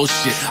 no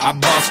bullshit. I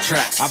boss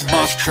tracks,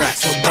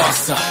 so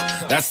boss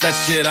up. That's that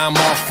shit I'm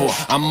all for.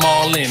 I'm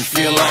all in,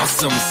 feel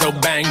awesome. So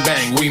bang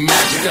bang, we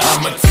matched up.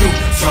 I'm a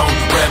two-tone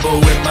rebel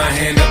with my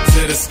hand up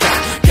to the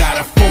sky. Got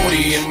a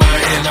 40 in my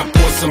hand, I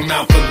pour some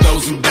out for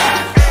those who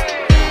died.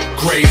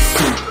 Gray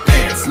suit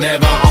pants,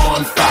 never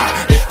on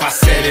fire. If I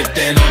said it,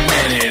 then I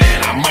meant it,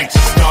 and I might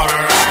just start a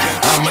riot.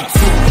 I'm a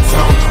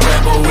two-tone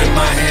rebel with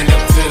my hand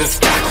up to the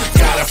sky.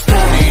 Got a 40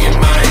 in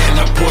my hand,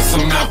 I pour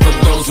some out for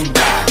those who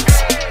died.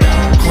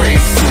 Gray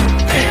suit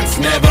pants,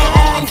 never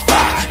on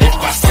fire. If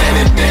I said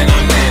it, then I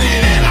meant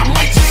it, and I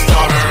might just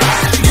start a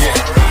riot.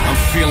 Yeah, I'm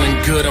feeling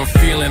good, I'm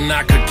feeling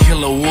I could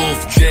kill a wolf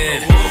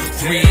dead.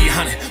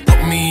 300,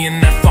 put me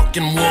in that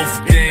fucking wolf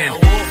den.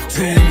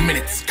 2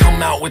 minutes,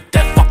 come out with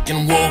that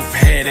fucking wolf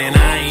head. And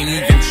I ain't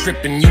even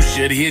tripping, you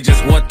should hear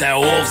just what that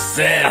wolf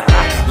said.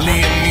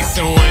 Liam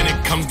Neeson when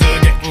it comes to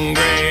getting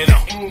great.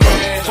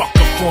 Fuck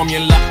a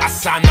formula, I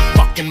signed the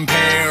fucking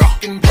pair.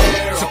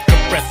 Took a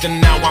breath and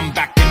now I'm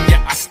back and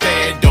yeah, I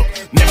stared up.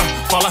 Never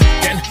fall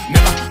again,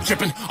 never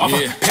tripping off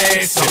a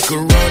pair. Sick of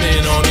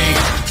running on me,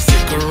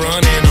 sick of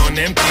running on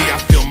empty. I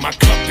fill my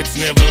cup, it's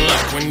never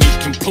luck when you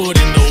can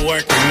put in the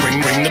work.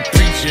 And bring the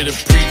preacher to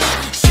preach.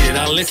 Shit,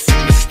 I listen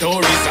to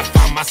stories, I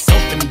find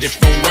myself in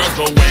different worlds.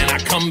 But when I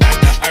come back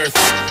to earth,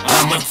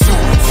 I'm a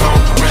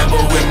two-tone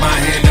rebel with my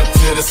hand up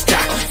to the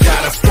sky.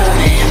 Got a 40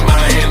 in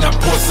my hand, I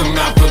pour some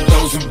out for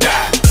those who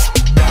died.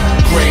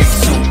 Gray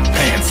suit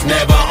pants,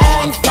 never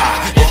on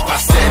fire. If I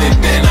said it,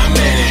 then I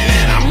meant it,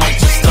 and I might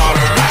just start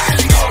a riot.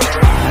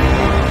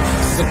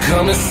 So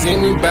come and see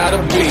me by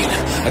the beat.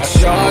 I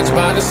charge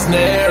by the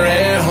snare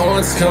and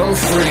horns come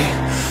free.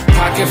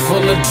 Pocket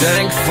full of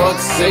dank, fuck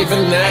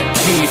saving that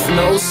keef.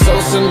 No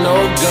Sosa, no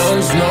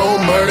guns, no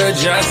murder,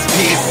 just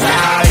peace.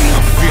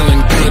 I'm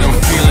feeling good, I'm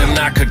feeling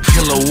I could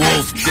kill a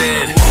wolf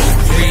dead.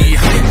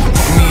 300,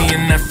 put me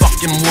in that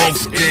fucking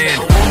wolf den.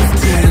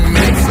 2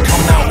 minutes,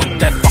 come out with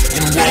that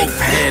fucking wolf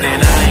head.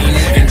 And I ain't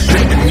even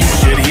tripping, you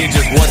should hear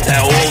just what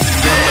that wolf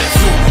said. I'm a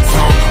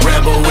two-tone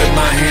rebel with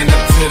my hand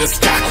up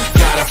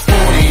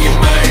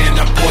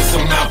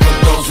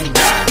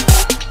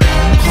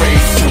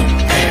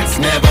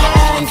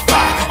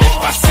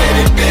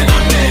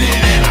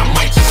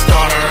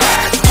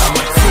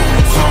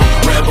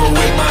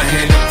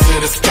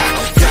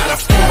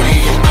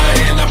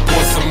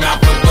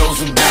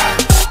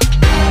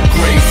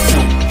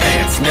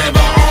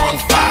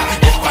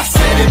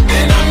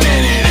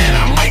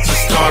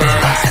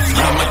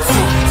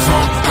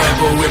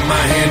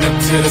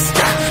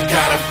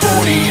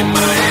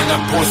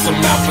pour some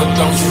out for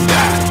those who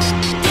died.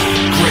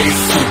 Gray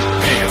suit,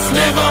 pants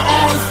never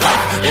on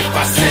fire. If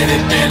I said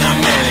it, then I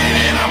meant it,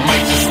 and I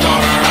might just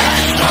start a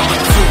riot. I'm a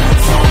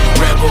two-tone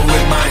rebel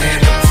with my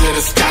hand up to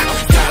the sky.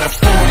 Got a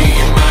 40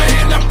 in my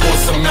hand, I pour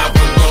some out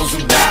for those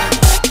who died.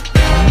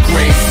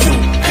 Gray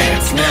suit,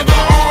 pants never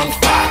on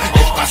fire.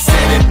 If I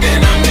said it, then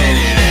I meant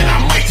it, and I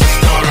might just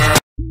start a riot.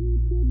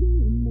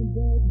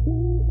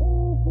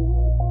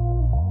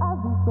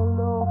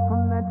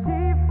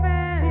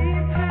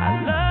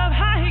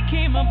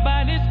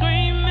 Body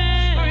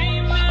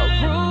screaming, a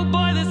rude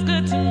boy that's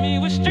good to me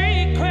with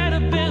street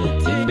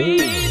credibility.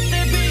 Beat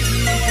the beat,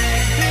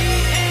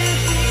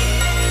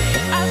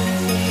 I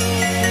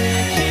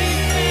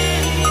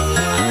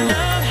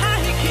love how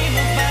he keep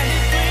my body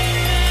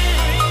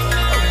screaming,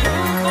 a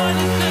rude boy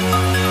that's good to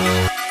me.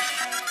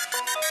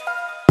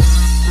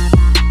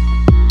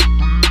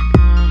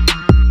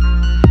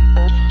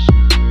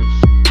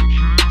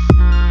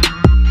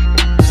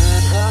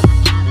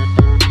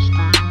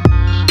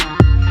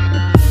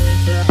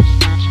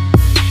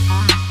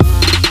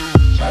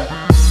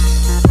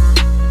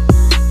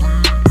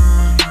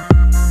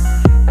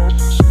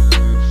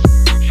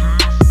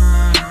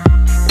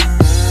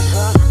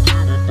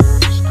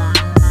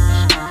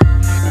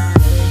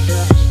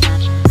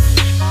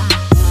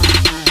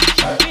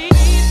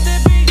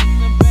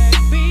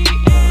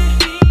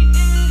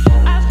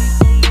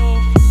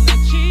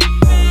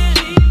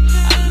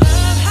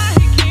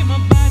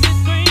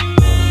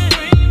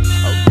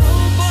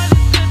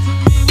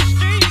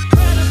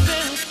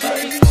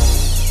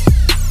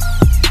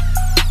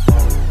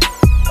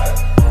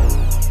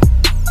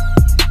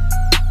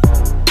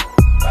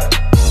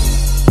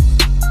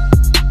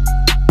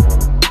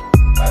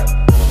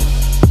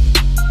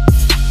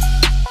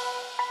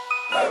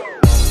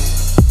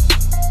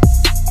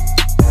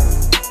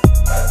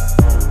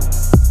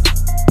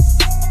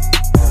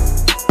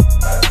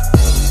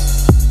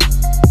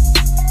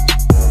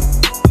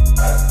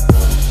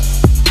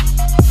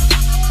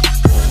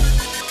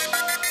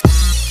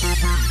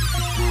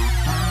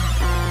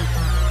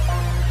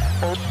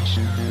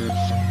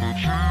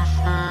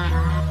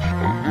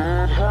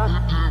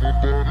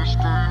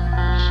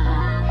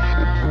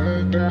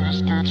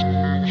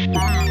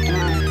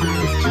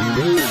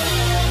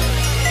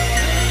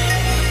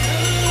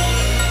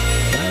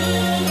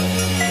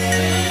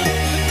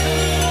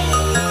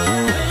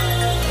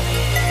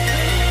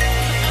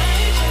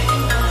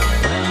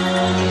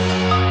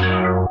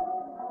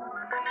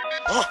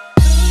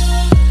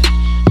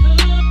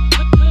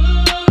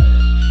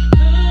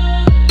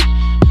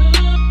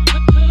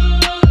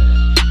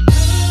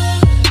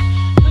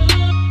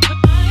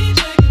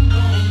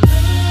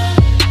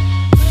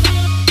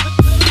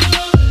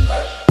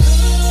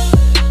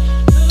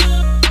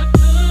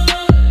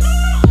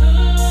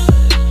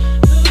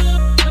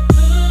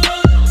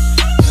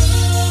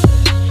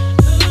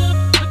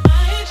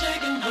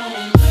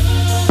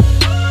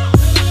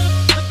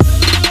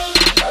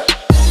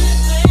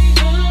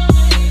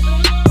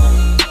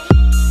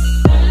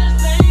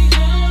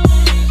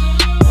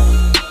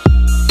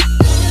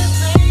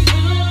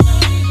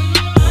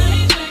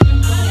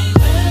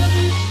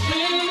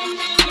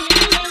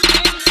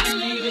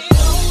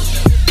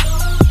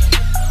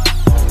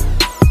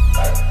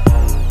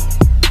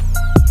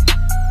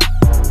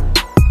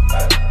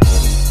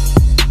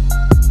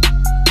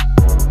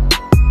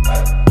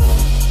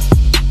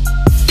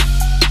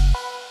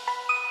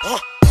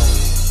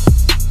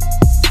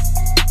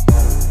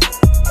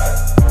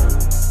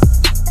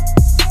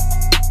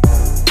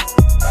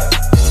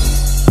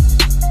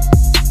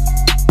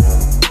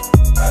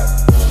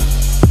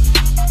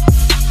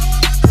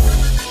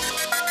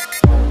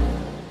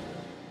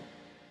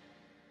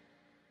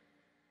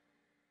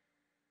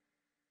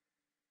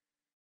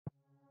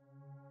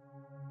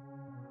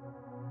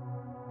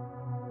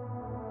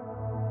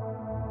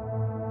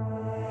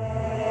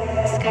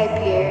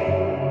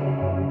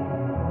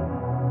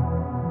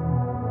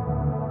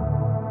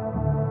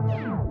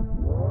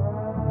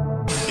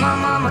 My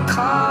mama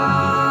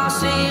calls,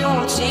 see you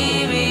on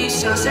TV.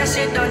 Since that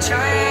shit don't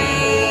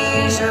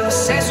change. Ever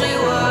since we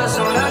was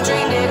on, I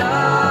dreamed it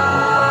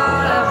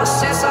all. Ever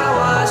since I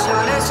was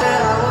young, they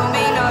said I wouldn't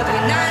be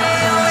nothing. Now they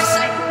always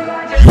say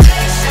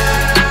congratulations.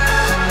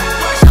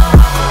 Work so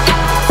hard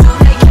to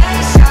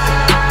vacation.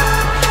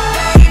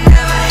 They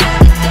never had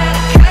the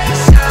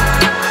dedication.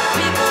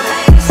 People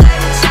hate and say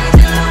we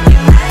changed and look, we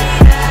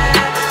made it.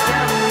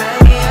 Yeah, we made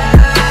it.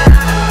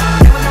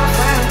 They was no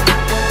friend.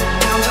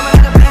 Yeah, I'm jumping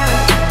like a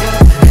parent. Yeah,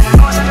 and I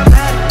know it's like a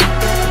bad.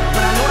 Yeah,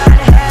 but I knew I had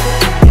to have it.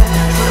 Yeah,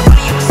 for the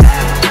money you was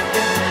having.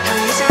 Yeah, how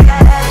you say I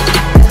got at it.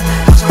 Yeah,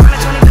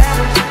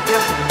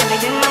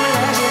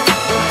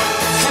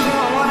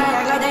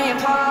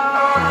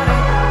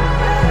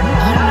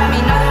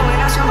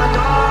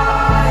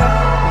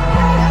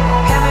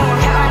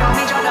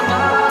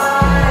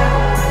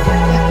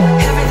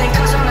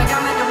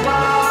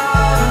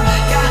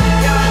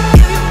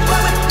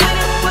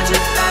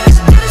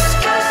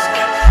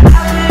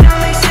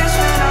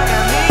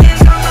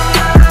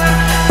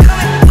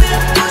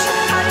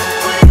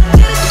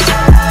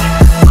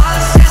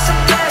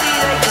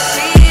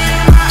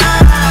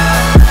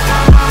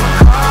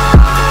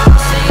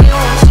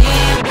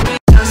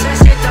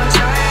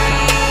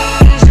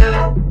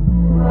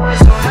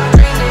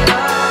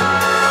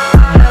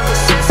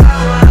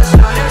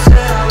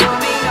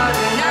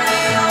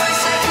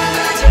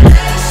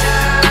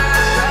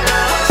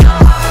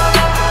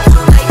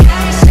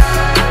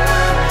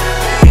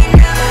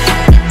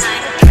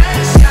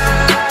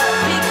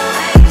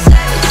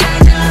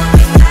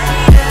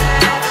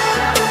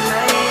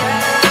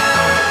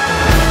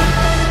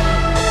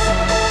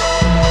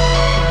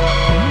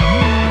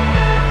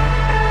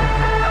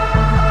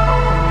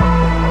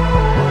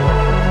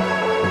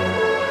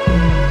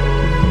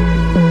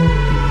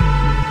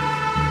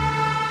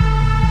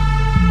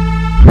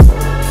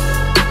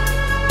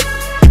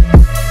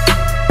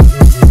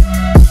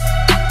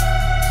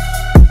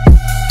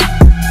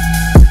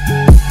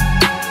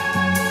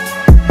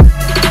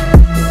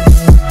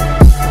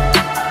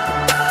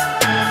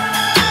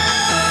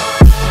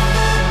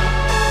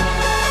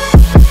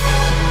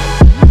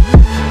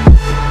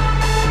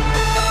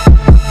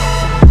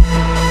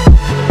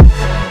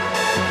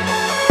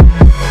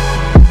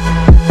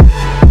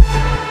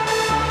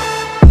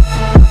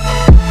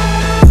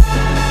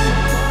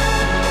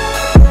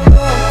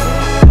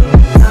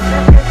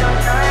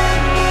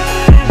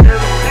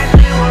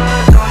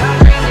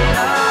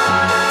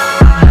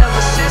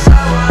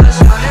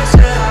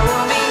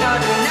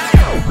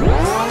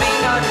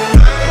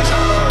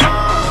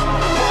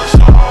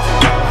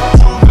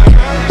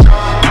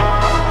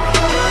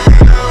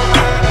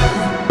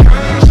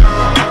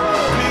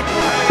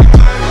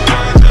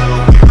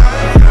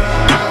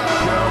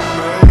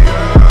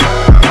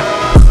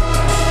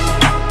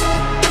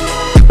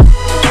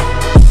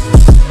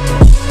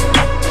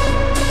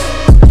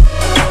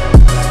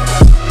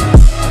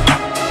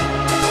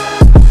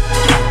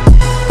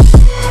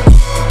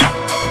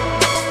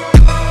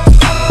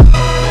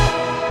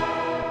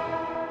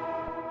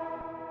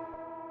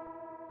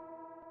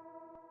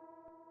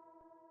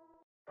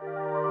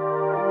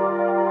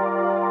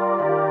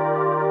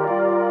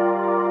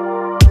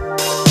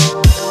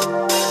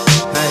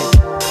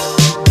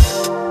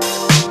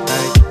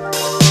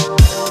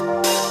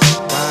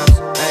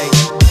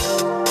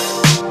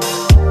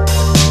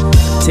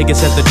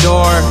 tickets at the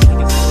door.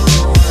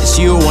 It's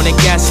you on the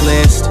guest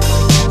list.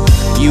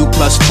 You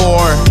plus 4.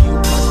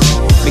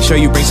 Make sure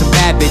you bring some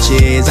bad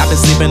bitches. I've been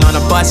sleeping on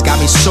a bus, got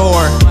me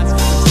sore.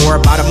 For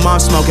about a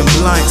month smoking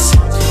blunts,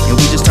 and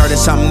we just started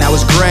something that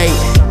was great.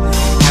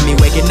 Had me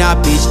waking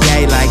up each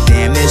day like,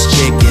 damn, this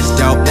chick is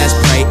dope. Let's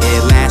pray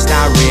it lasts,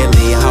 I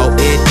really hope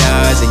it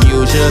does. And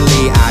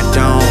usually I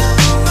don't,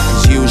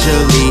 cause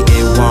usually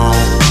it won't.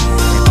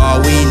 And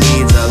all we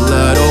need's a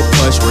little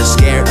push. We're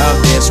scared of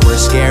this, we're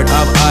scared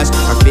of us.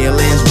 Our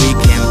feelings we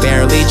can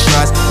barely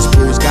trust. This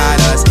booze got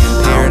us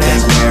impaired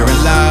as we're in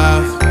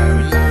love.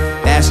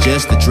 That's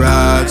just the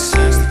drugs.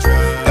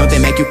 Don't they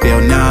make you feel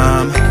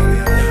numb?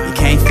 You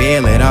can't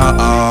feel it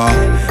all.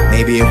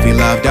 Maybe if we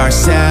loved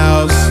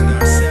ourselves,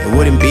 it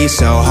wouldn't be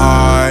so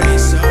hard.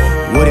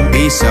 Wouldn't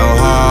be so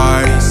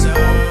hard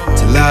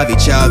to love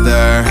each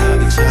other.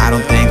 I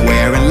don't think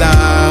we're in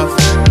love.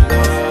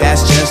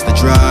 That's just the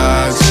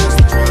drugs.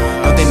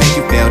 Don't they make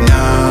you feel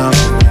numb?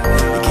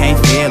 You can't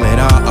feel it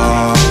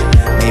all.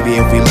 Maybe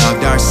if we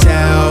loved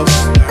ourselves,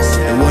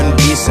 it wouldn't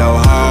be so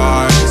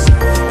hard.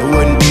 It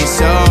wouldn't be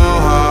so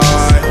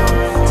hard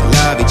to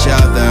love each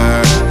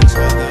other.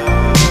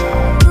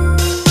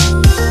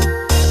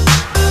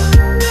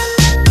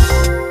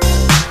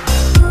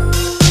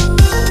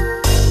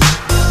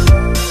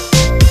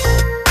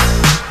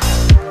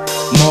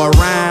 More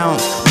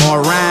rounds,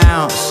 more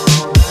rounds.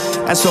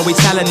 That's what we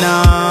telling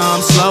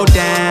them. Slow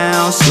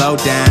down, slow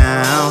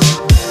down.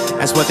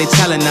 That's what they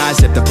telling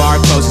us. If the bar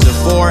closes at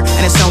 4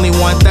 and it's only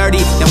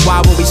 1:30, then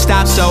why would we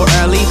stop so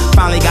early?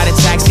 Finally got a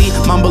taxi,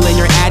 mumbling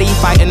your addy,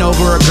 fighting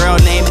over a girl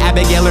named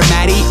Abigail or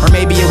Maddie. Or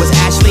maybe it was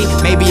Ashley,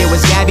 maybe it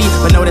was Gabby.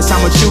 But notice I'm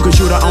with you cause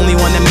you're the only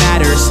one that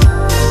matters.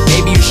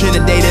 Maybe you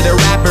should've dated a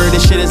rapper.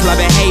 This shit is love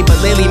and hate, but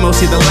lately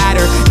mostly the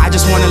latter. I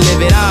just wanna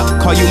live it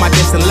up, call you my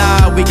distant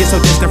love. We get so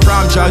distant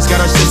from drugs, got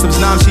our systems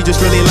numb. She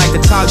just really like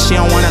to talk, she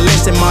don't wanna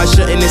listen much.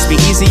 Shouldn't this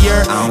be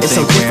easier? It's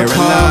so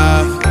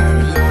difficult.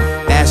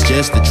 That's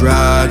just the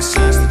drugs.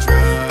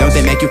 Don't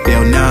they make you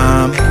feel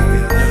numb?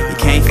 You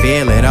can't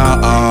feel it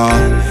all.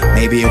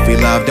 Maybe if we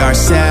loved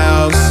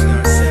ourselves,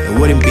 it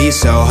wouldn't be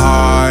so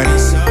hard.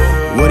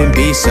 Wouldn't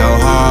be so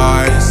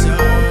hard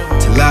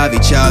to love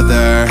each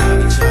other.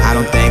 I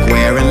don't think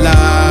we're in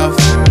love.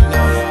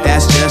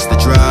 That's just the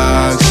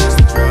drugs.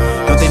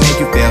 Don't they make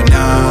you feel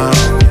numb?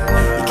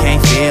 You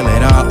can't feel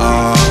it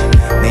all.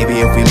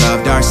 Maybe if we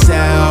loved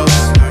ourselves,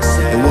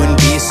 it wouldn't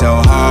be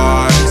so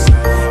hard.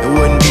 It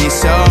wouldn't be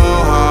so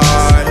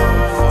hard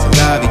to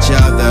love each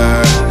other.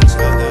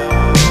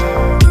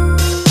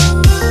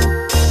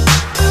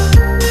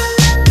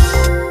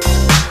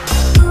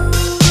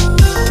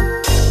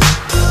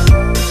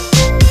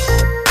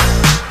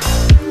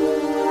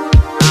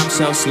 I'm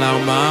so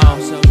slow-mo,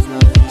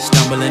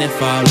 stumbling and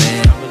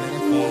falling.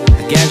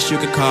 I guess you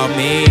could call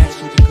me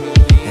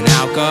an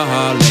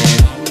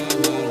alcoholic.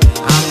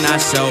 I'm not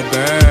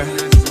sober,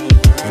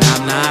 and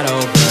I'm not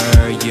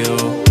over you.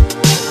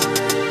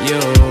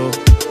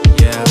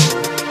 Yeah.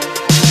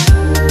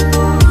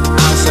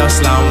 I'm so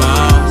slow-mo,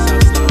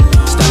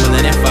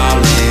 stumbling and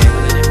falling.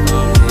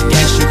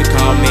 Guess you could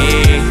call me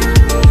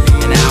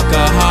an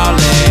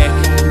alcoholic.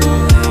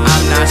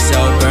 I'm not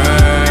sober,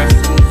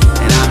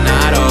 and I'm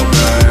not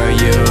over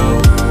you.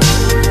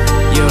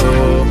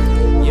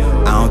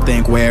 I don't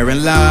think we're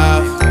in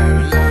love.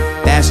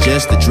 That's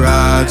just the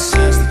drugs.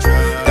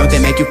 Don't they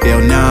make you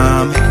feel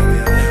numb?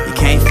 You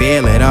can't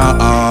feel it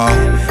all.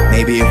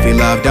 Maybe if we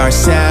loved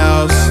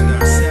ourselves,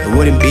 it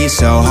wouldn't be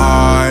so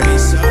hard.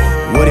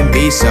 Wouldn't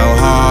be so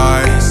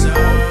hard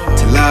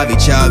to love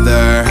each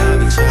other.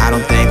 I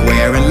don't think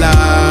we're in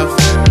love.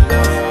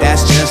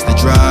 That's just the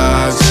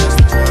drugs.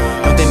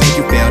 Don't they make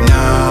you feel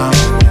numb?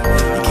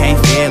 You can't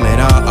feel it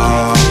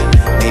all.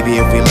 Maybe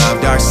if we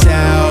loved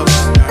ourselves,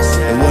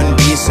 it wouldn't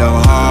be so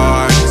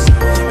hard.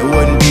 It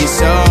wouldn't be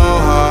so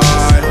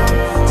hard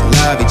to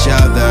love each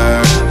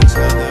other.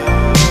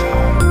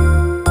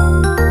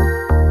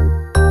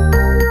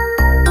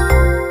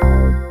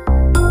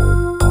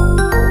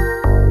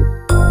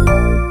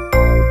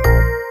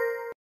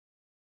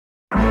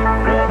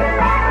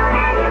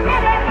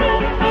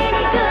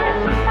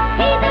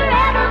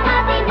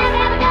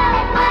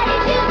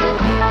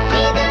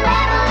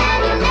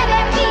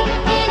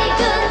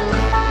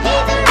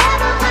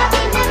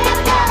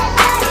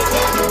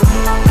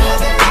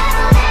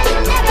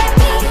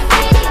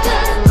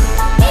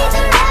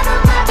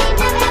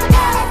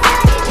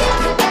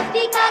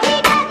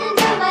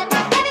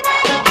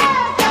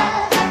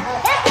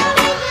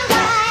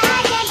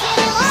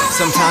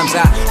 Sometimes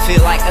I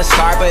feel like a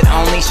star, but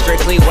only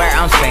strictly where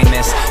I'm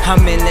famous.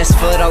 I'm in this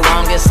for the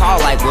longest haul,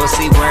 like we'll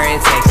see where it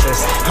takes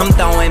us. I'm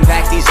throwing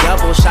back these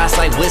double shots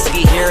like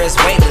whiskey here is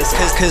weightless.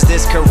 Cause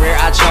this career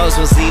I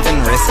chose was even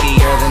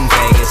riskier than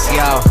Vegas.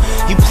 Yo,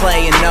 you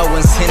play and no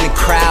one's in the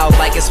crowd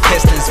like it's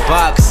Pistons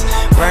Bucks.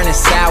 Burning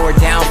sour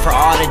down for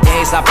all the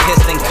days cause I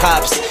pissed in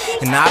cups.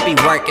 And I be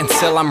working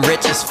till I'm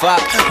rich as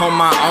fuck. On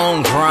my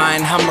own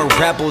grind, I'm a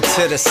rebel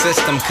to the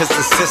system, cause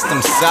the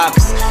system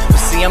sucks. But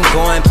see, I'm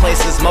going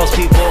places most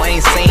people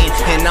ain't seen,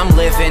 and I'm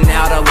living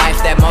out a life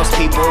that most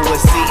people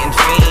would see and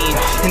fiend.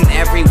 And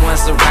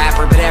everyone's a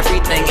rapper, but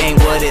everything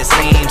ain't what it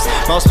seems.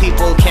 Most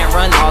people can't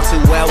run all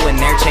too well when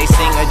they're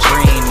chasing a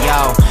dream.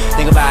 Yo,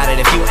 think about it,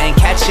 if you ain't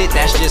catch it,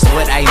 that's just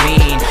what I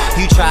mean.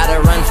 You try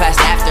to run fast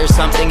after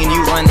something and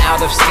you run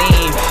out of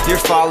steam. You're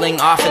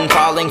falling off and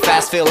falling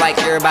fast, feel like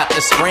you're about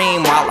to scream.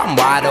 While I'm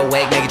wide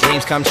awake, make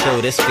dreams come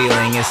true. This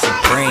feeling is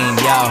supreme,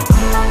 yo.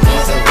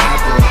 He's a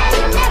rapper.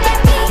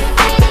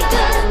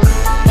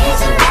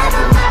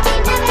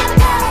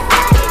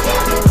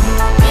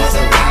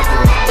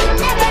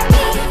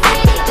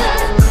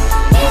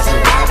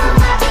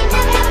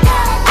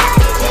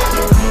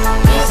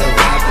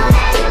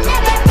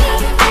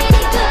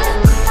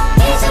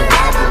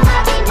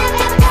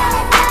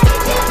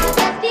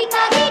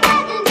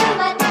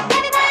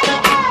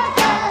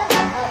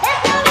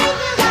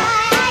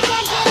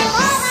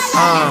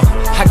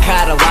 I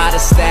got a lot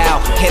of style,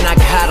 and I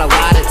got a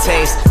lot of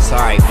taste.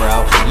 Sorry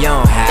bro, you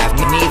don't have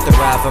neither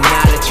of them,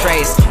 not a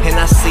trace. And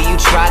I see you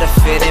try to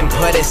fit in,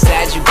 but it's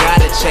sad you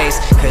gotta chase.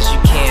 Cause you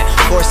can't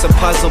force a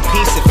puzzle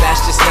piece if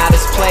that's just not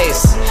its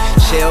place.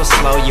 Chill,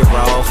 slow your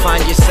roll, find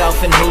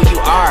yourself in who you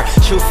are.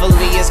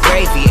 Truthfully it's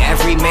gravy,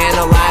 every man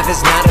alive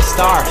is not a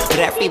star, but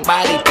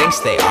everybody thinks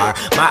they are.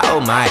 My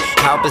oh my,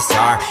 how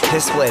bizarre.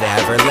 It's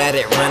whatever, let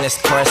it run its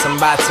course. I'm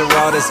about to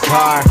roll this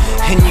car.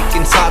 And you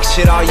can talk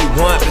shit all you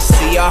want, but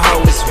see your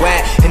hoe is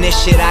wet. And this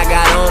shit I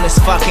got on is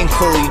fucking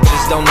cool, you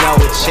just don't know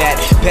it yet.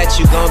 Bet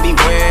you gon' be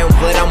wearing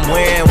what I'm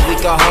wearing, we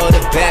can hold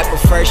a bet.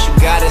 But first you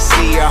gotta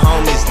see your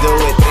homies do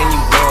it, then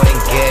you go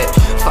and get.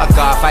 Fuck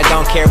off, I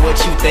don't care what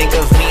you think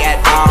of me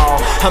at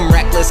all. I'm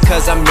reckless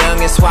cause I'm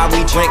young, it's why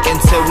we drink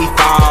until we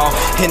fall.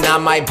 And I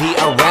might be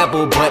a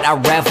rebel, but I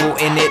revel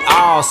in it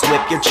all. So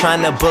if you're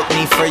trying to book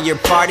me for your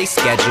party,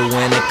 schedule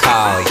in a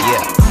call,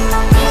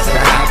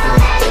 yeah.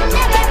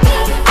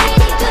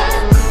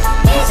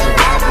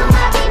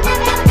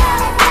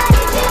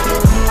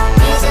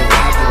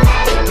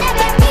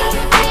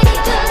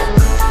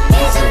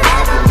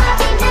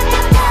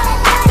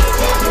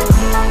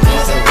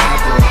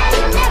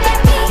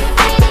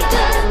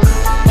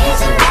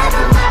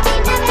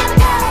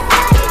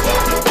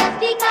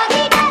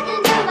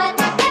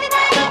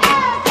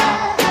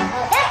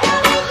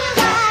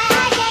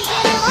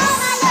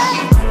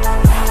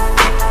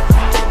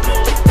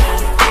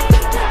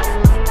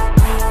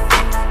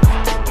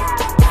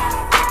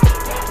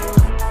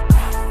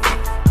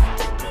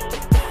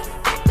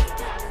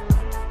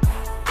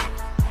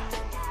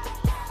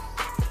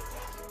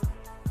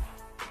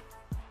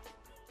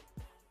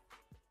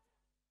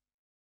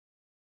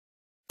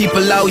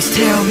 People always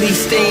tell me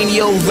stay in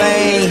your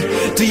lane,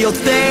 do your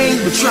thing,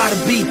 but try to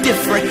be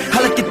different.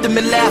 I look at them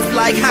and laugh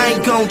like I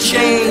ain't gon'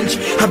 change.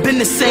 I've been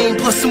the same,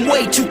 plus I'm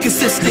way too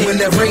consistent. When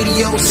that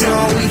radio's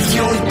on, we the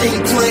only thing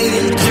playing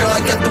in the car.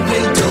 I got the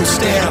windows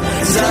down,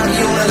 cause I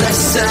be on the left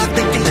side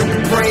thinking that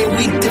the brain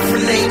we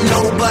different, ain't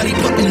nobody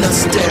putting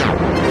us down.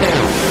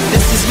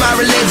 This is my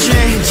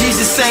religion,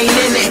 Jesus ain't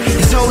in it.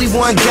 There's only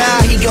one guy,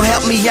 he gon'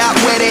 help me out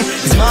with it.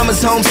 His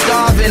mama's home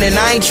starving and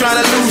I ain't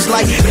tryna lose,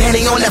 like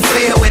landing on that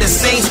field where the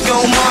Saints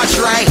gon' march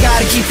right.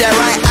 Gotta keep that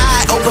right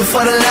eye open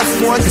for the left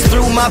one, cause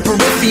through my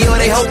peripheral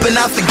they hoping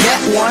I forget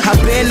one.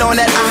 I've been on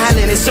that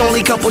island, it's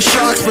only couple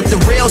sharks, but the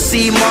real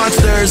sea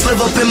monsters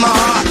live up in my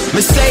heart.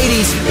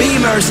 Mercedes,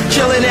 Beamers,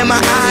 chilling in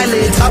my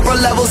eyelids. Upper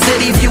level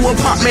city view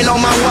apartment on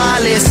my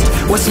wire list.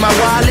 What's my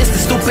wire list?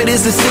 The stupid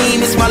is the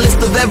scene. It's my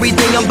list of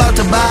everything I'm about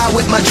to buy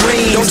with my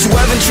dreams. Don't you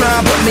ever try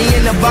and put me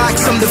in the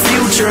box, I'm the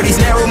future. These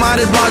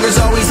narrow-minded bloggers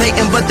always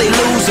hating, but they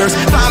losers.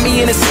 Find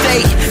me in a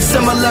state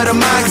similar to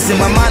mine, cause in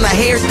my mind I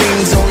hear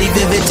things only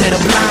vivid to the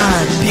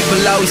blind. People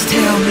always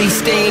tell me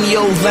stay in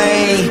your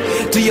lane,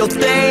 do your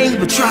thing,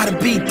 but try to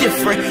be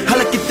different. I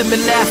look at them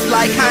and laugh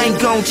like I ain't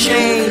gon'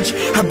 change.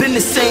 I've been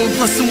the same,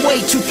 plus I'm way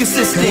too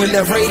consistent. And when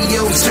that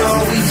radio's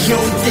on, we the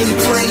only thing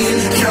playing.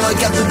 Girl, I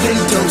got the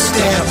windows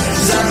down,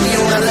 cause I be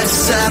on the left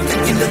side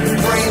thinking that the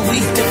brain we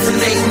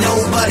different, ain't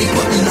nobody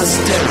putting us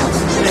down.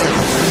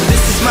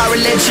 This is my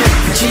religion,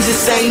 Jesus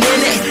ain't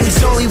in it.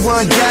 There's only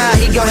one guy,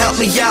 he gon' help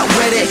me out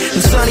with it.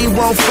 The sun he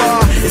won't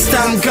fall, this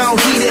time I'm gon'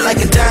 heat it. Like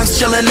a dime's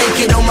chillin'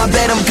 naked on my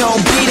bed, I'm gon'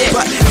 beat it.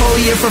 But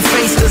holier for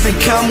face doesn't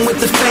come with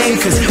the fame,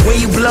 cause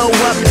when you blow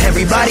up,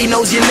 everybody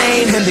knows your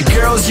name. And the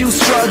girls you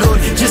struggled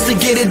just to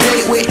get a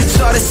date with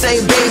start to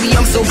say, baby,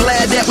 I'm so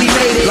glad that we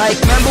made it. Like,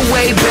 remember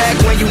way back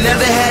when you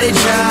never had a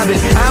job and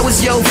I was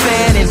your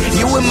fan and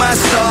you were my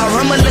star.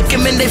 I'ma look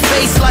him in their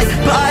face like,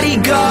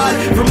 bodyguard,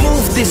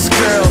 remove this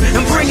girl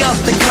and bring out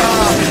the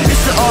car.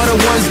 It's to all the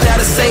ones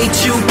that'll say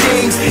two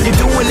things. You're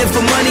doing it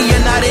for money,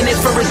 you're not in it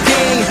for a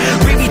thing.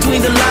 Read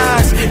between the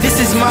lines, this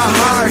is my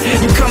heart.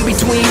 You come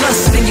between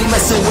us, then you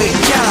messing with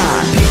God.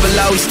 People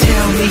always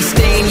tell me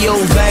stay in your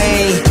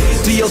lane,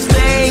 do your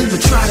thing, but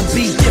try to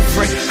be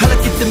different. I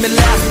look at them and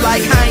laugh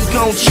like I ain't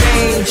gon'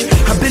 change.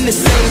 I've been the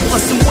same,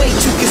 plus I'm way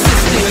too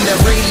consistent. When that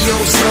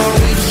radio's on,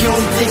 we the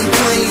only thing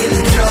playing.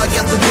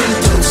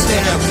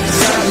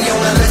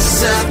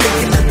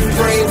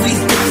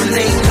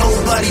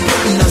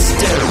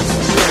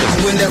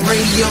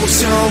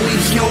 windows on, we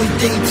the only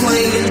thing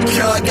playing in the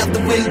car, got the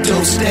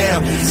windows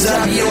down.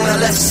 Zombie on our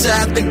left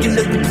side, thinking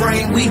of the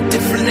brain, we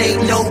different,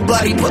 ain't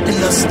nobody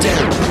putting us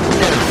down.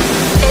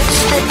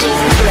 It's the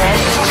Dean's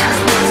List.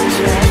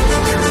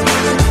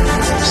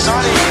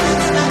 Sorry.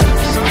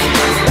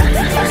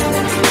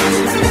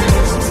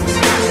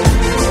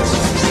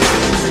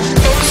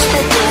 It's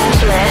the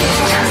Dean's List.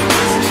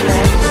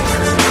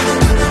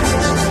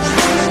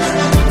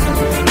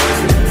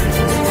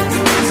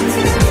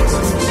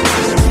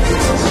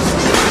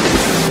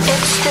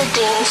 It's the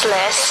Dean's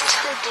List.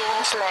 The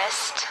Dean's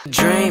List.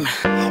 Dream,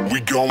 We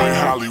going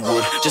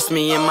Hollywood. just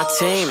me and my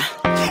team.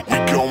 We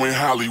going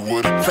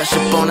Hollywood. Fresh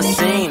up on the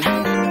scene.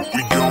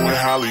 We going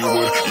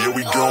Hollywood. Yeah,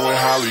 we going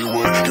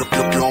Hollywood.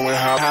 You're going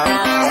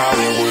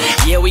Hollywood.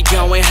 Yeah, we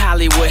going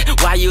Hollywood.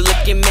 Why you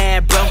looking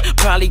mad, bro?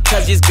 Probably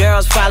cause these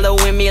girls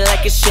following me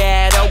like a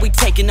shadow. We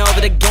taking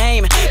over the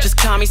game. Just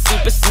call me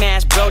Super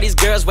Smash, bro. These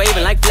girls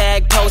waving like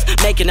flag posts,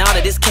 making all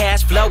of this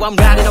cash flow. I'm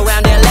riding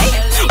around LA.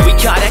 We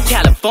call that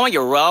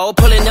California roll.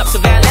 Pulling up to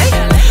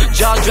valet.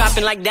 Jaws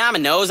dropping like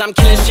dominoes. I'm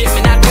killing shit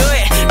when I do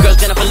it. Girls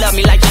Jennifer love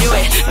me like you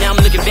it. Now I'm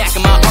looking back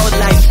at my old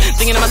life,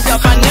 thinking to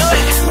myself I knew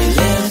it. We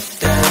live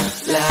the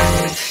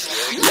life,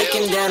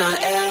 looking down on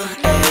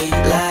LA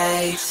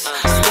lights,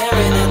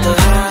 staring at the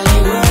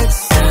Hollywood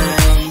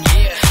sign.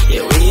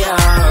 Yeah, we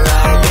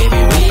alright,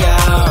 baby, we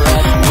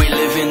alright. We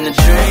live in the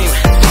dream.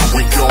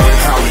 We going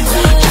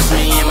Hollywood. Just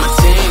me and my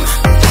team.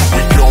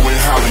 We going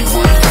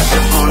Hollywood. Fresh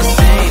up on the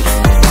scene.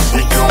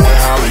 We going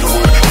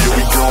Hollywood. Yeah,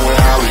 we going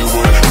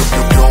Hollywood.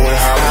 You're going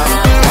Hollywood.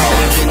 We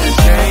live in the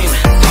dream.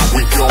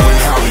 We going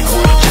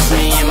Hollywood. Just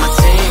me and my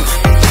team.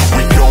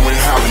 We going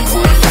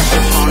Hollywood. Fresh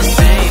up on the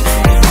scene.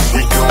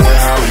 We going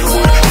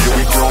Hollywood. Yeah,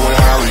 we going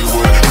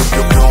Hollywood.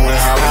 You're going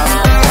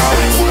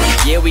Hollywood.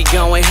 Yeah, we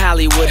going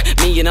Hollywood,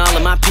 me and all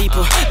of my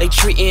people. They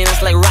treating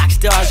us like rock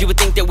stars, you would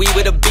think that we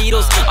were the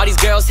Beatles. All these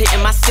girls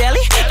hitting my celly,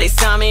 they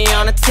saw me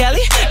on the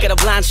telly. Got a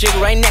blonde chick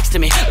right next to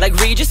me, like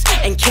Regis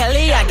and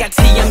Kelly. I got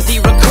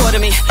TMZ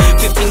recording me,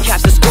 15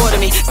 cops escorting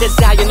me. Said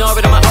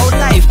sayonara to my old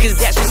life, cause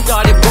that shit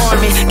started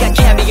boring me. Got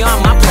caviar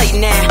on my plate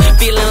now,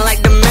 feeling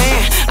like the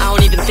man. I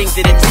don't even think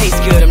that it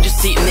tastes good, I'm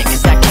just eating it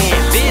cause I can,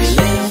 bitch.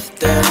 Live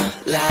the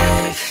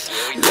life,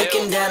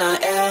 looking down on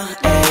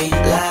LA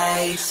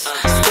lights,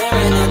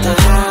 staring at the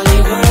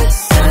Hollywood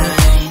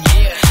sign.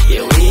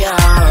 Yeah, we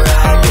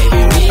alright,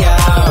 baby, we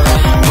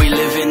alright. We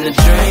live in the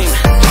dream.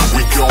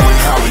 We going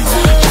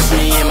Hollywood. Just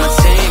me and my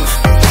team.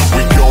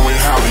 We going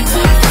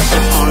Hollywood. Fresh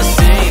up on the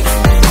scene.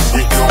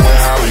 We going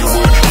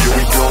Hollywood. Yeah,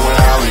 we going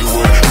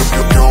Hollywood.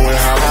 You're going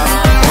Hollywood.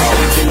 We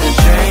live in the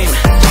dream.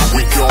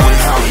 We going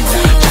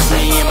Hollywood. Just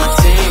me and my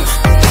team.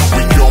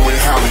 We going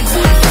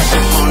Hollywood. Fresh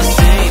up on the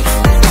scene.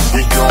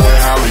 We going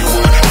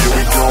Hollywood. Yeah,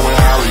 we going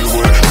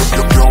Hollywood.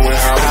 You're going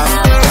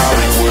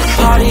Hollywood.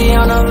 Party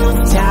on the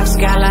rooftop,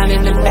 skyline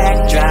in the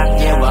backdrop.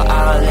 Yeah, we're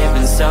all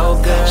living so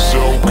good.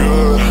 So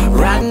good.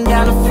 Riding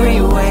down the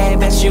freeway,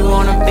 bet you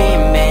wanna be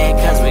me,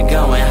 cause we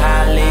going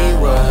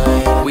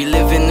Hollywood. We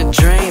live in the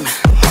dream.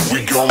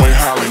 We going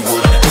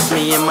Hollywood. Just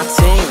me and my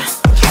team.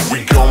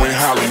 We going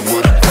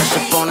Hollywood. Fresh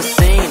up on the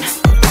scene.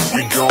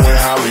 We going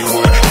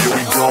Hollywood. Yeah,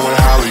 we going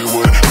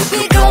Hollywood.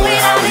 We going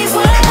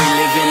Hollywood. We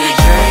live in the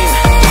dream.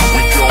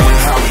 We going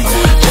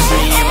Hollywood. Just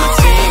me and my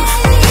team.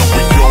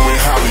 We going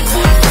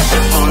Hollywood. Fresh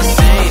up on the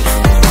scene.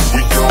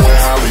 We going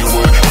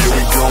Hollywood. Yeah,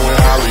 we going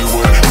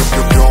Hollywood.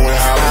 You're going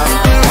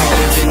Hollywood. We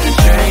live in the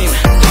dream.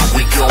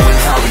 We going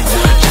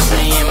Hollywood. Just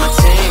me and my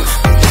team.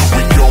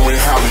 We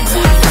going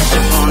Hollywood. Fresh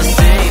up on the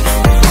scene.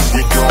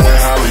 We going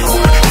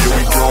Hollywood. Yeah,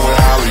 we going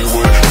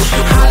Hollywood.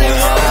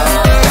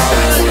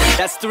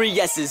 That's 3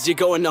 yeses, you're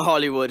going to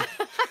Hollywood.